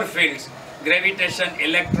 4 fields: gravitation,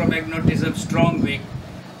 electromagnetism, strong weak.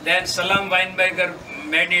 Then Salam Weinberger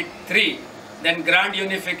made it 3. Then grand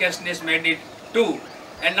unificationist made it 2.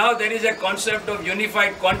 And now there is a concept of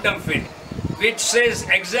unified quantum field, which says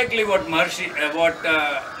exactly what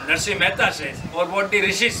Narsinh Mehta says, or what the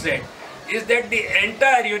rishis said, is that the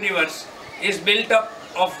entire universe is built up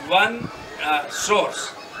of one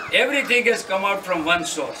source. Everything has come out from one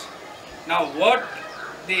source. Now what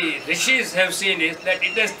the rishis have seen is that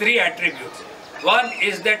it has 3 attributes. One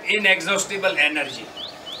is that inexhaustible energy.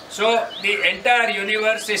 So the entire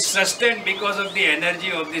universe is sustained because of the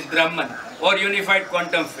energy of this Brahman or unified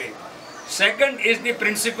quantum field. Second is the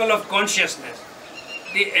principle of consciousness.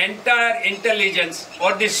 The entire intelligence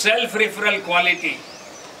or the self-referral quality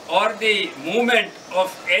or the movement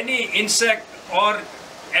of any insect or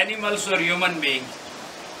animals or human beings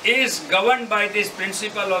is governed by this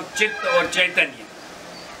principle of Chitta or Chaitanya.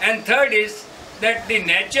 And third is that the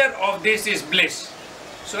nature of this is bliss.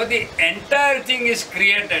 So the entire thing is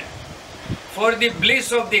created for the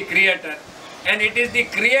bliss of the Creator, and it is the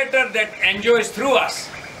Creator that enjoys through us.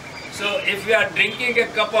 So if we are drinking a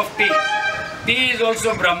cup of tea, tea is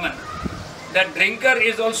also Brahman. The drinker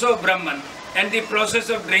is also Brahman, and the process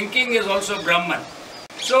of drinking is also Brahman.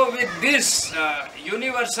 So with this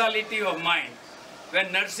universality of mind, when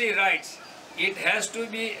Narsinh writes, it has to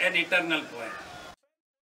be an eternal poem.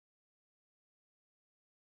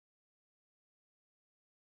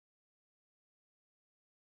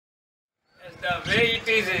 The way it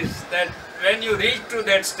is that when you reach to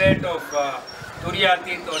that state of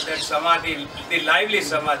Turyatit or that Samadhi, the lively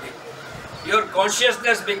Samadhi, your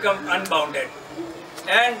consciousness becomes unbounded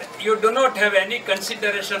and you do not have any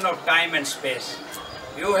consideration of time and space.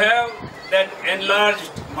 You have that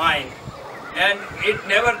enlarged mind and it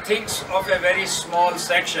never thinks of a very small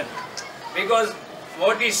section because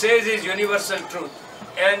what he says is universal truth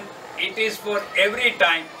and it is for every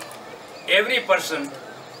time, every person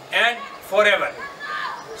and forever.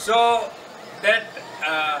 So that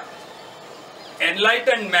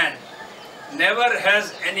enlightened man never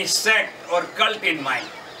has any sect or cult in mind.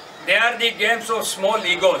 They are the games of small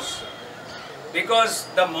egos. Because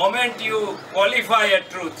the moment you qualify a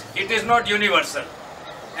truth, it is not universal.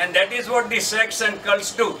 And that is what the sects and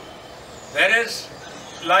cults do. Whereas,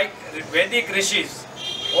 like Vedic rishis,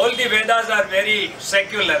 all the Vedas are very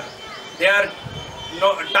secular. They are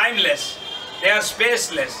timeless. They are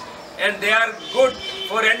spaceless. And they are good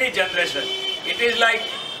for any generation. It is like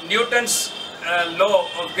Newton's law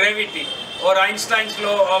of gravity or Einstein's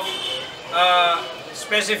law of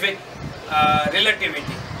specific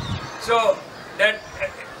relativity. So that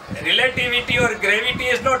relativity or gravity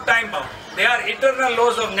is not time bound. They are eternal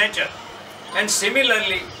laws of nature. And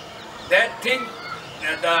similarly, that thing,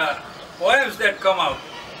 the poems that come out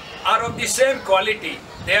are of the same quality.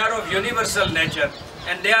 They are of universal nature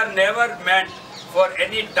and they are never meant for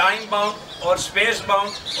any time-bound or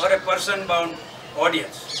space-bound or a person-bound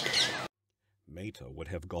audience. Mehta would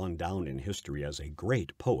have gone down in history as a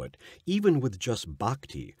great poet, even with just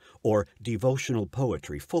bhakti, or devotional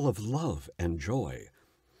poetry full of love and joy.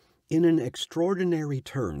 In an extraordinary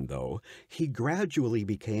turn, though, he gradually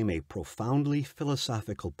became a profoundly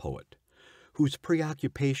philosophical poet, whose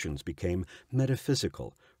preoccupations became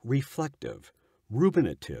metaphysical, reflective,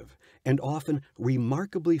 ruminative, and often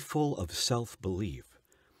remarkably full of self-belief.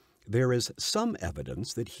 There is some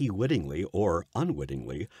evidence that he wittingly or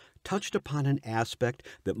unwittingly touched upon an aspect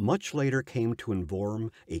that much later came to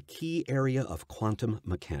inform a key area of quantum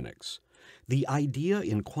mechanics. The idea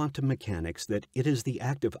in quantum mechanics that it is the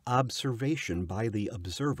act of observation by the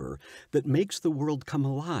observer that makes the world come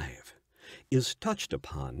alive is touched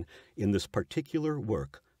upon in this particular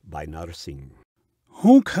work by Narsinh.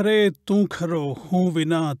 हूँ खरे तू खरो हूँ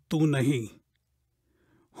विना तू नहीं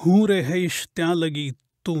हूँ रहिश त्या लगी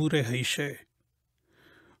तू रहिशे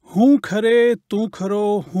हूँ खरे तू खरो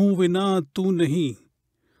हूँ विना तू नहीं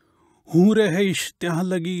हूँ रहिश त्या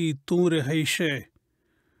लगी तू रहिशे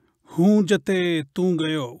हूँ जते तू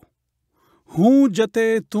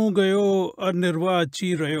गयो अनिर्वाची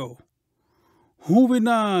रयो हूँ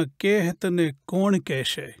विना कहतने कौन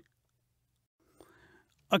कैशे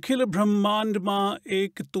अखिल ब्रह्मांड मां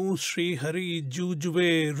एक तू श्री हरि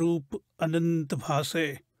जूजवे रूप अनंत भासे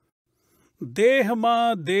देह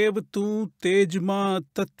मां देव तू तेज मां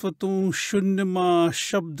तत्व तू शून्य मां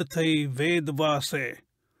शब्द थई वेद वासे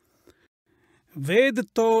वेद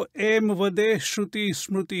तो एम वदे श्रुति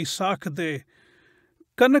स्मृति साख दे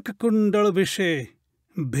कनक कुंडल विषे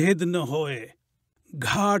भेद न होए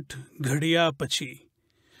घाट घड़िया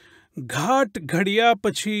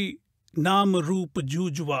पछी नाम रूप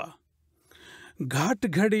जूजवा घाट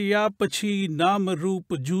घड़िया पछी नाम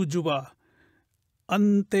रूप जूजवा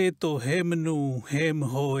अंते तो हेमनु हेम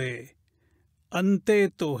होए अंते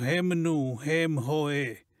तो हेमनु हेम होए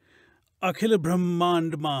अखिल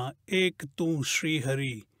ब्रह्मांड मां एक तू श्री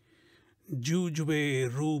हरि जूजवे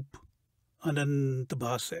रूप अनंत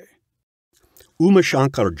भासे. Uma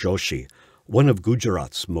Shankar Joshi, one of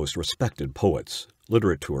Gujarat's most respected poets,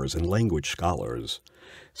 literateurs, and language scholars,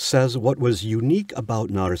 says what was unique about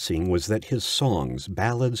Narsinh was that his songs,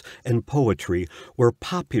 ballads, and poetry were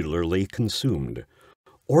popularly consumed.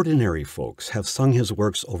 Ordinary folks have sung his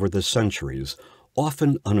works over the centuries,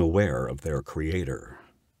 often unaware of their creator.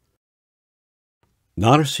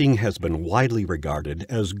 Narsinh has been widely regarded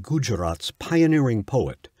as Gujarat's pioneering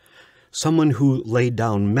poet, someone who laid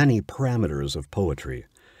down many parameters of poetry.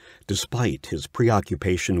 Despite his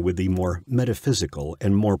preoccupation with the more metaphysical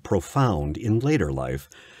and more profound in later life,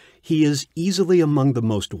 he is easily among the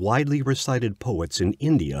most widely recited poets in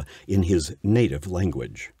India in his native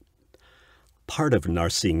language. Part of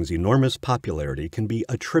Narsingh's enormous popularity can be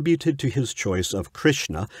attributed to his choice of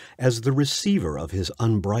Krishna as the receiver of his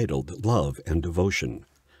unbridled love and devotion.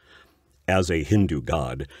 As a Hindu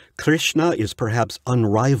god, Krishna is perhaps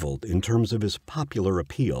unrivaled in terms of his popular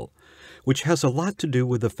appeal, which has a lot to do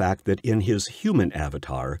with the fact that in his human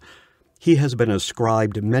avatar, He has been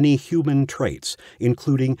ascribed many human traits,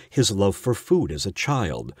 including his love for food as a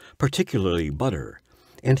child, particularly butter,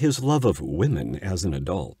 and his love of women as an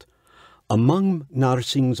adult. Among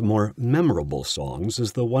Narsinh's more memorable songs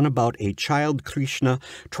is the one about a child Krishna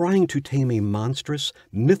trying to tame a monstrous,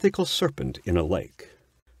 mythical serpent in a lake.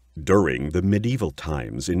 During the medieval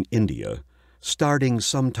times in India, starting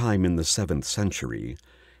sometime in the 7th century,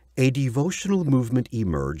 a devotional movement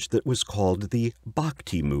emerged that was called the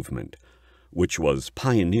Bhakti movement, which was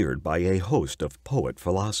pioneered by a host of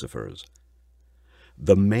poet-philosophers.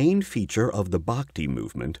 The main feature of the Bhakti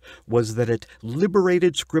movement was that it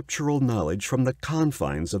liberated scriptural knowledge from the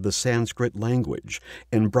confines of the Sanskrit language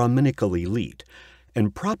and Brahminical elite,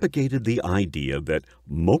 and propagated the idea that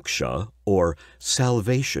moksha, or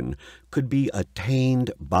salvation, could be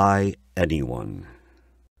attained by anyone.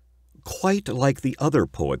 Quite like the other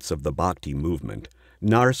poets of the Bhakti movement,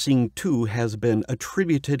 Narsinh too has been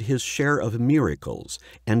attributed his share of miracles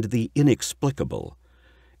and the inexplicable.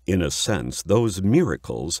 In a sense, those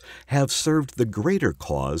miracles have served the greater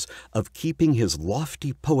cause of keeping his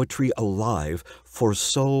lofty poetry alive for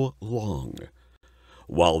so long.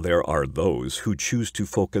 While there are those who choose to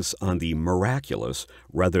focus on the miraculous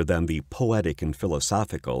rather than the poetic and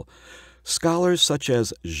philosophical, scholars such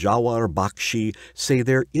as Jawahar Bakshi say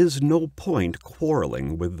there is no point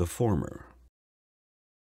quarreling with the former.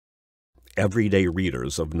 Everyday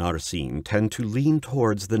readers of Narsinh tend to lean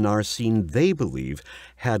towards the Narsinh they believe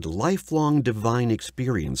had lifelong divine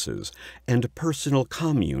experiences and personal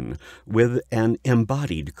commune with an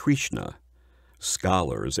embodied Krishna.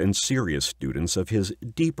 Scholars and serious students of his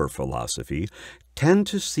deeper philosophy tend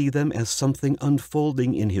to see them as something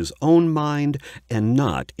unfolding in his own mind and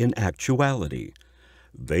not in actuality.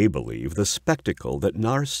 They believe the spectacle that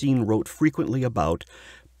Narsinh wrote frequently about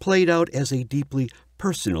played out as a deeply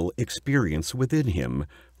personal experience within him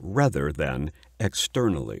rather than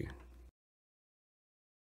externally.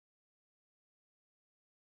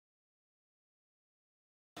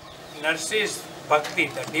 Narsinh's bhakti,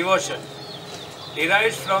 the devotion,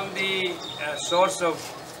 derives from the source of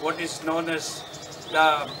what is known as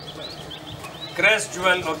the crest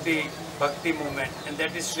jewel of the bhakti movement, and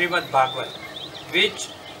that is Srimad Bhagavad, which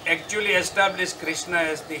actually established Krishna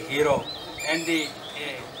as the hero and the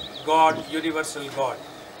God, universal God.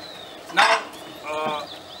 Now,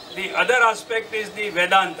 the other aspect is the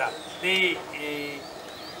Vedanta, the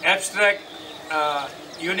abstract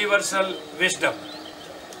universal wisdom.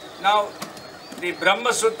 Now, the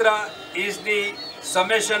Brahma Sutra is the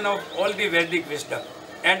summation of all the Vedic wisdom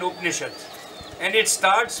and Upanishads. And it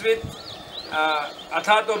starts with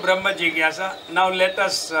Athato Brahma Jigyasa. Now let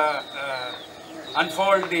us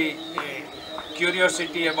unfold the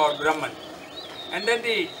curiosity about Brahman. And then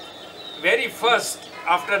the very first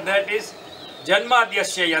after that is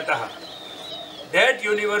Janmadhyasya Yataha. That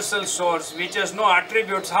universal source which has no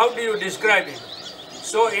attributes, how do you describe it?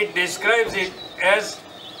 So it describes it as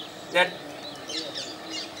that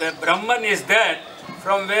the Brahman is that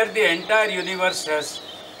from where the entire universe has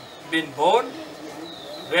been born,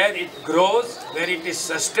 where it grows, where it is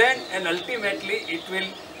sustained, and ultimately it will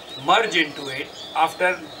merge into it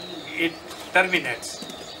after it terminates.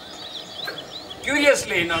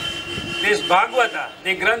 Curiously enough, this Bhagavata,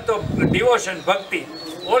 the Granth of devotion, bhakti,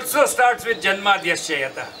 also starts with Janmadhyasya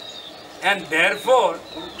Yata. And therefore,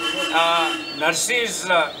 Narsinh's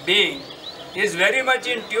being is very much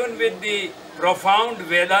in tune with the profound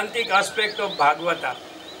Vedantic aspect of Bhagavata,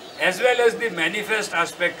 as well as the manifest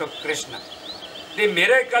aspect of Krishna. The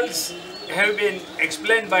miracles have been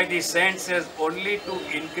explained by the saints as only to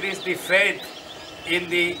increase the faith in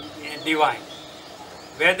the divine.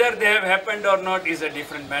 Whether they have happened or not is a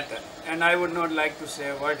different matter, and I would not like to say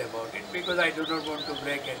a word about it because I do not want to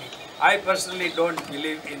break any. I personally don't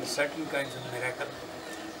believe in certain kinds of miracle,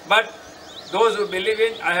 but those who believe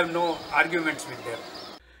in, I have no arguments with them.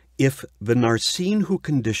 If the Narsinh who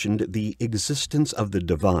conditioned the existence of the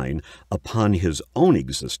divine upon his own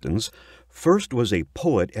existence first was a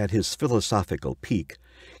poet at his philosophical peak,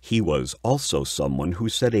 he was also someone who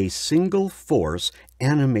said a single force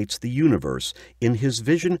animates the universe. In his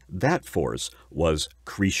vision, that force was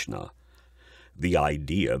Krishna. The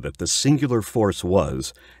idea that the singular force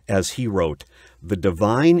was, as he wrote, the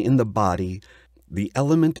divine in the body, the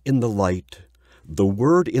element in the light, the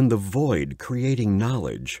word in the void creating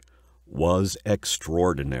knowledge, was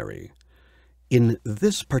extraordinary. In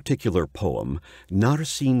this particular poem,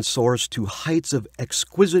 Narsinh soars to heights of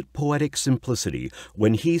exquisite poetic simplicity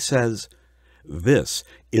when he says, "This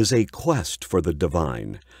is a quest for the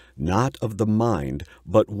divine, not of the mind,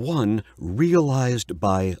 but one realized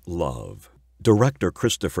by love." Director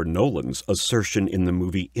Christopher Nolan's assertion in the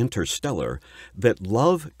movie Interstellar that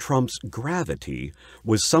love trumps gravity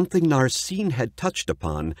was something Narsinh had touched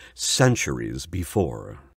upon centuries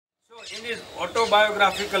before. So in his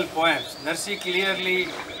autobiographical poems, Narsinh clearly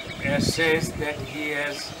says that he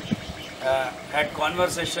has had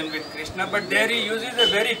conversation with Krishna, but there he uses a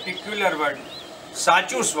very peculiar word,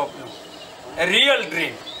 Sachu Swapno, a real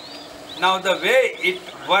dream. Now the way it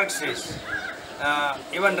works is,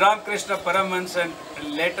 even Ramakrishna Paramahansa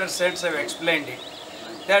and later saints have explained it,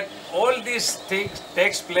 that all these things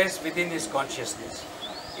takes place within his consciousness.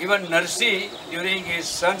 Even Narsinh, during his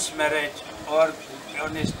son's marriage or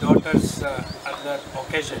on his daughter's other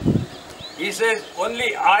occasion, he says,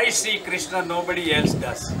 only I see Krishna, nobody else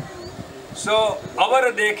does. So,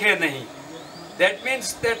 avar dekhe nahi. That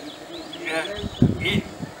means that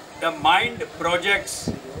the mind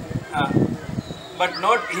projects, but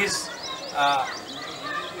not his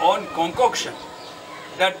own concoction,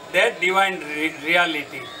 that divine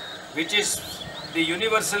reality, which is the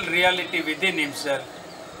universal reality within himself,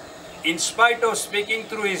 in spite of speaking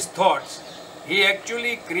through his thoughts, he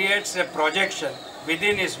actually creates a projection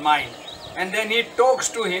within his mind, and then he talks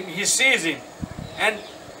to him, he sees him, and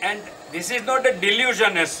this is not a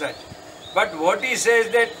delusion as such, but what he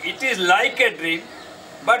says that it is like a dream,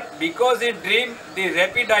 but because in dream the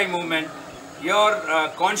rapid eye movement, your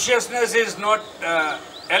consciousness is not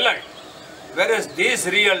alert, whereas this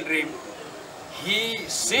real dream, he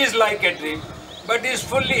sees like a dream, but is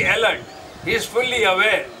fully alert, he is fully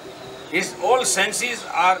aware, his all senses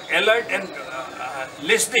are alert and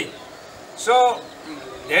listening. So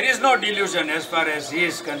there is no delusion as far as he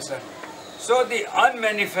is concerned. So the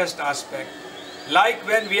unmanifest aspect, like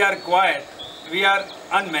when we are quiet, we are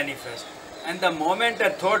unmanifest, and the moment a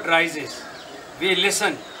thought rises, we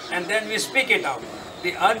listen and then we speak it out.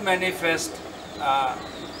 The unmanifest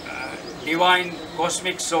divine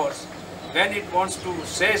cosmic source, when it wants to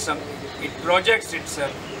say something, it projects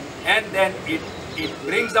itself, and then it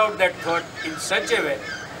brings out that thought in such a way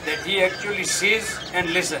that he actually sees and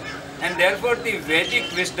listens. And therefore the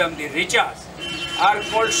Vedic wisdom, the riches, are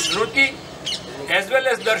called Shruti as well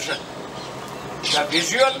as Darshan, the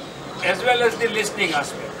visual as well as the listening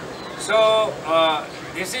aspect. So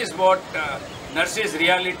this is what Narsinh's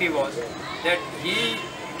reality was, that he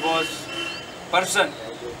was person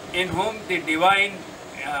in whom the divine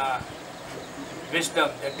wisdom,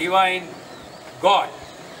 the divine God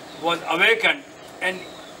was awakened, and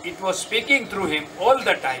it was speaking through him all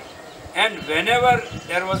the time. And whenever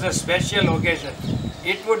there was a special occasion,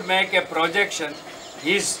 it would make a projection.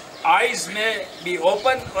 His eyes may be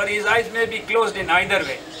open or his eyes may be closed in either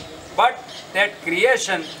way. But that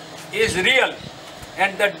creation is real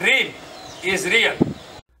and the dream is real.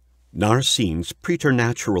 Narsinh's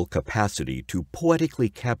preternatural capacity to poetically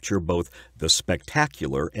capture both the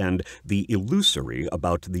spectacular and the illusory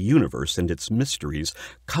about the universe and its mysteries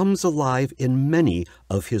comes alive in many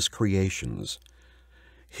of his creations.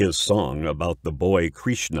 His song about the boy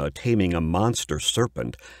Krishna taming a monster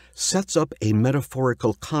serpent sets up a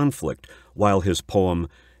metaphorical conflict, while his poem,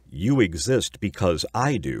 You Exist Because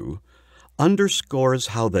I Do, underscores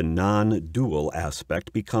how the non-dual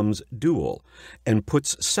aspect becomes dual and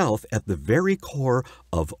puts self at the very core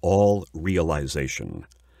of all realization.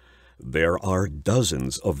 There are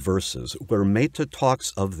dozens of verses where Mehta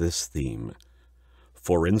talks of this theme.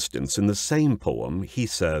 For instance, in the same poem, he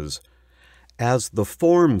says, As the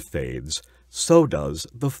form fades, so does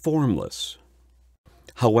the formless.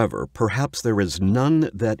 However, perhaps there is none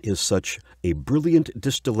that is such a brilliant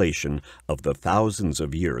distillation of the thousands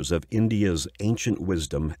of years of India's ancient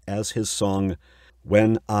wisdom as his song,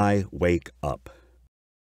 When I Wake Up.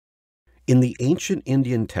 In the ancient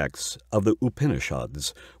Indian texts of the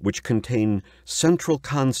Upanishads, which contain central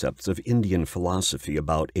concepts of Indian philosophy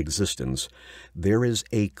about existence, there is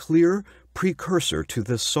a clear precursor to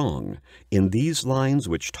this song in these lines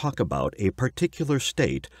which talk about a particular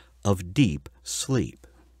state of deep sleep.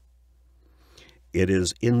 It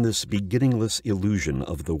is in this beginningless illusion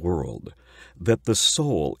of the world that the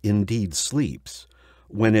soul indeed sleeps,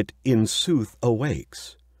 when it in sooth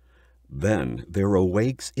awakes. Then there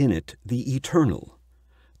awakes in it the eternal,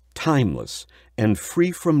 timeless, and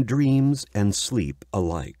free from dreams and sleep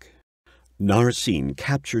alike. Narsinh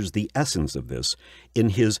captures the essence of this in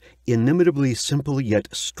his inimitably simple yet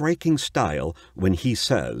striking style when he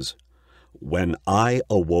says, When I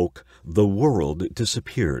awoke, the world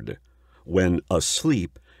disappeared. When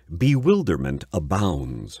asleep, bewilderment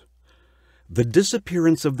abounds. The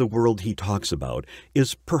disappearance of the world he talks about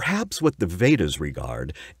is perhaps what the Vedas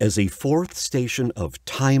regard as a fourth station of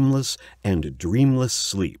timeless and dreamless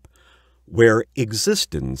sleep, where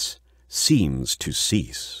existence seems to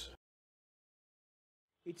cease.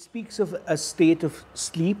 It speaks of a state of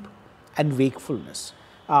sleep and wakefulness,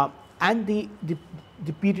 and the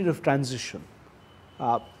period of transition,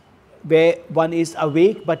 where one is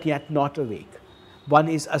awake but yet not awake. One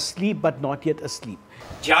is asleep but not yet asleep.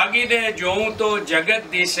 जागीने जोऊं तो जगत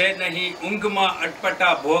दिसे नहीं ऊंघ मां अटपटा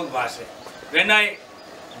भोग वासे. When I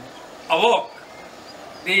awoke,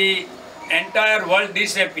 the entire world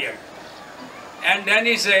disappeared. And then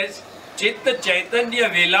he says, Chitta Chaitanya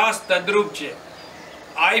Vilas Tadrup che.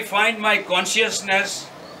 I find my consciousness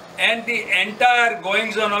and the entire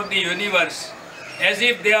goings on of the universe as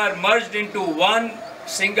if they are merged into one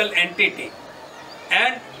single entity.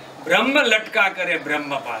 And Brahma latka kare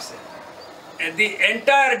Brahma paase. And the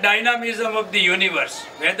entire dynamism of the universe,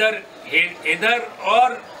 whether hither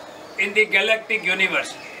or in the galactic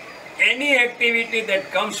universe, any activity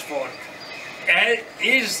that comes forth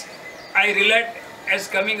is, I relate, as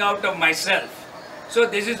coming out of myself. So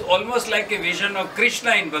this is almost like a vision of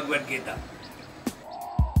Krishna in Bhagavad Gita.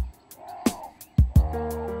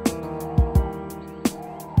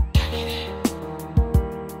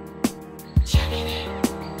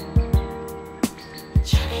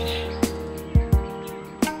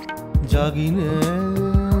 Jagine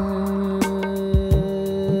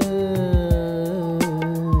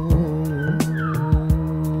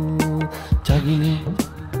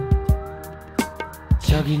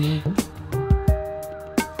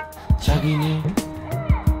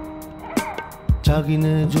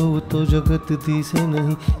जागिने जो तो जगत दिसे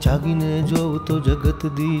नहीं, जागिने जो तो जगत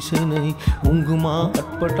दिसे नहीं. ऊंघ मां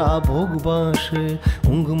अटपटा भोग बासे,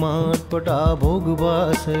 ऊंघ मां अटपटा भोग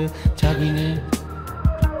बासे. जागिने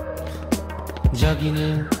जागिने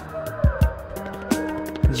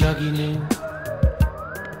जागिने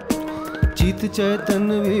चित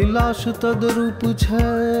चैतन्य विलास तदरूप छे.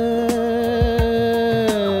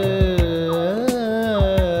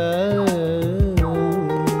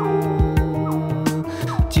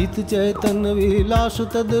 चैतन्य विलास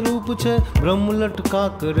तदरूप छे. ब्रह्म लटका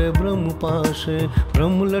करे ब्रह्म पासे,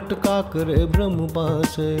 ब्रह्म लटका करे ब्रह्म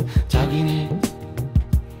पासे. जागिने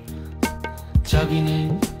जागिने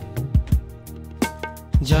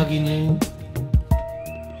जागिने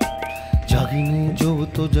जागिने जो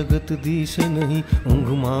तो जगत दिसे नहीं, ऊंघ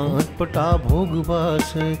मां अटपटा भोग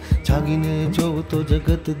बासे. जागिने जो तो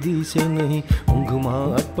जगत दिसे नहीं, ऊंघ मां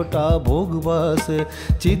अटपटा भोग बासे.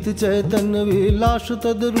 चित चैतन्य विलास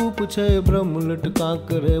तदरूप छे. ब्रह्म लटका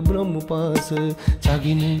करे ब्रह्म पास.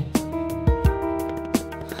 जागिने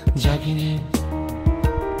जागिने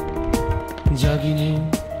जागिने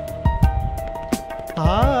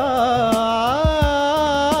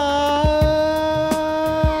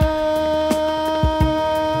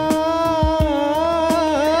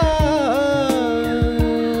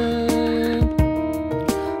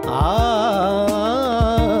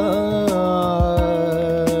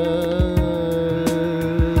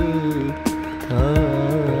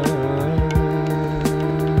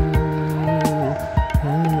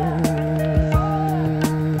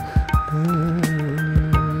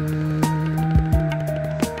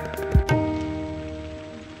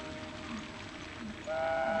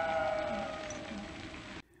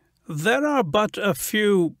There are but a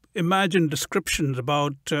few imagined descriptions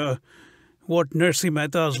about what Narsinh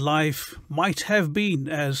Mehta's life might have been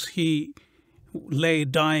as he lay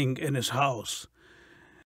dying in his house.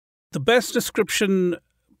 The best description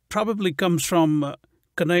probably comes from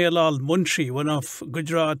Kanhaiyalal Munshi, one of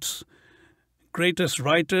Gujarat's greatest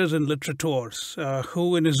writers and literateurs,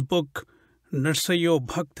 who in his book Narsayo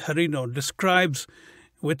Bhakt Harino describes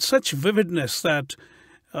with such vividness that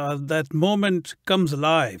that moment comes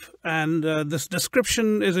alive. And this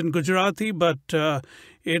description is in Gujarati, but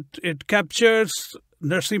it captures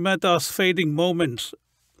Narsinh Mehta's fading moments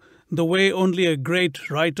the way only a great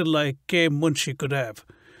writer like K. Munshi could have.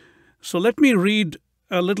 So let me read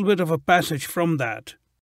a little bit of a passage from that.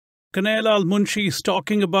 Kanhaiyalal Munshi is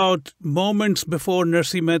talking about moments before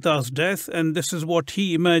Narsinh Mehta's death, and this is what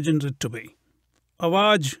he imagines it to be.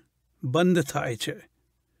 Awaaj band થાય છે.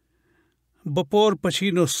 બપોર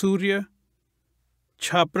પછીનો સૂર્ય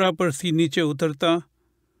છાપરા પરથી નીચે ઉતરતા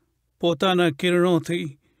પોતાના કિરણોથી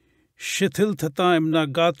શિથિલ થતાં એમના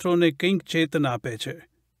ગાત્રોને કંઈક ચેતન આપે છે.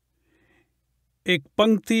 એક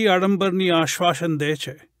પંક્તિ આડંબરની આશ્વાસન દે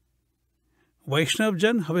છે.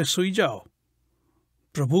 વૈષ્ણવજન હવે સૂઈ જાઓ,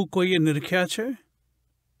 પ્રભુ કોઈએ નિરખ્યા છે?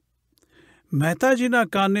 મહેતાજીના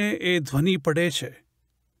કાને એ ધ્વનિ પડે છે.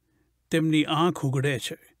 તેમની આંખ ઉઘડે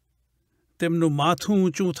છે. તેમનું માથું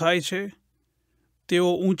ઊંચું થાય છે. તેઓ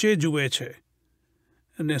ઊંચે જુએ છે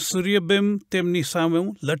અને સૂર્યબિંબ તેમની સામે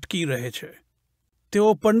લટકી રહે છે. તેઓ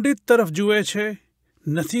પંડિત તરફ જુએ છે.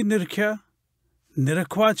 નથી નિરખ્યા,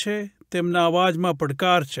 નિરખવા છે, તેમના અવાજમાં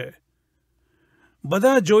પડકાર છે.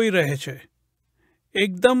 બધા જોઈ રહે છે,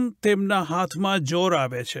 એકદમ તેમના હાથમાં જોર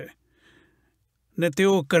આવે છે ને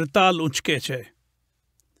તેઓ કરતાલ ઉંચકે છે.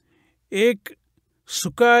 એક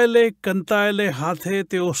સુકાયેલે કંતાયેલે હાથે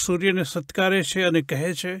તેઓ સૂર્યને સત્કારે છે અને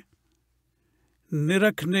કહે છે,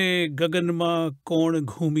 નિરખને ગગનમાં કોણ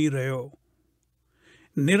ઘૂમી રહ્યો,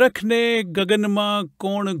 નિરખને ગગનમાં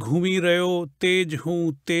કોણ ઘૂમી રહ્યો,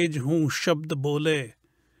 તેજ હું શબ્દ બોલે,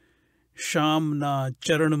 શામના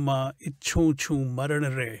ચરણમાં ઈચ્છું છું મરણ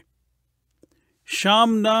રે,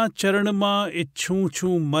 શામના ચરણમાં ઈચ્છું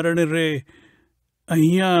છું મરણ રે,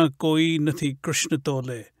 અહીંયા કોઈ નથી કૃષ્ણ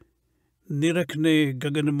તોલે, નિરખને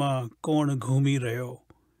ગગનમાં કોણ ઘૂમી રહ્યો,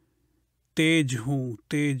 તેજ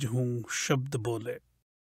હું શબ્દ બોલે.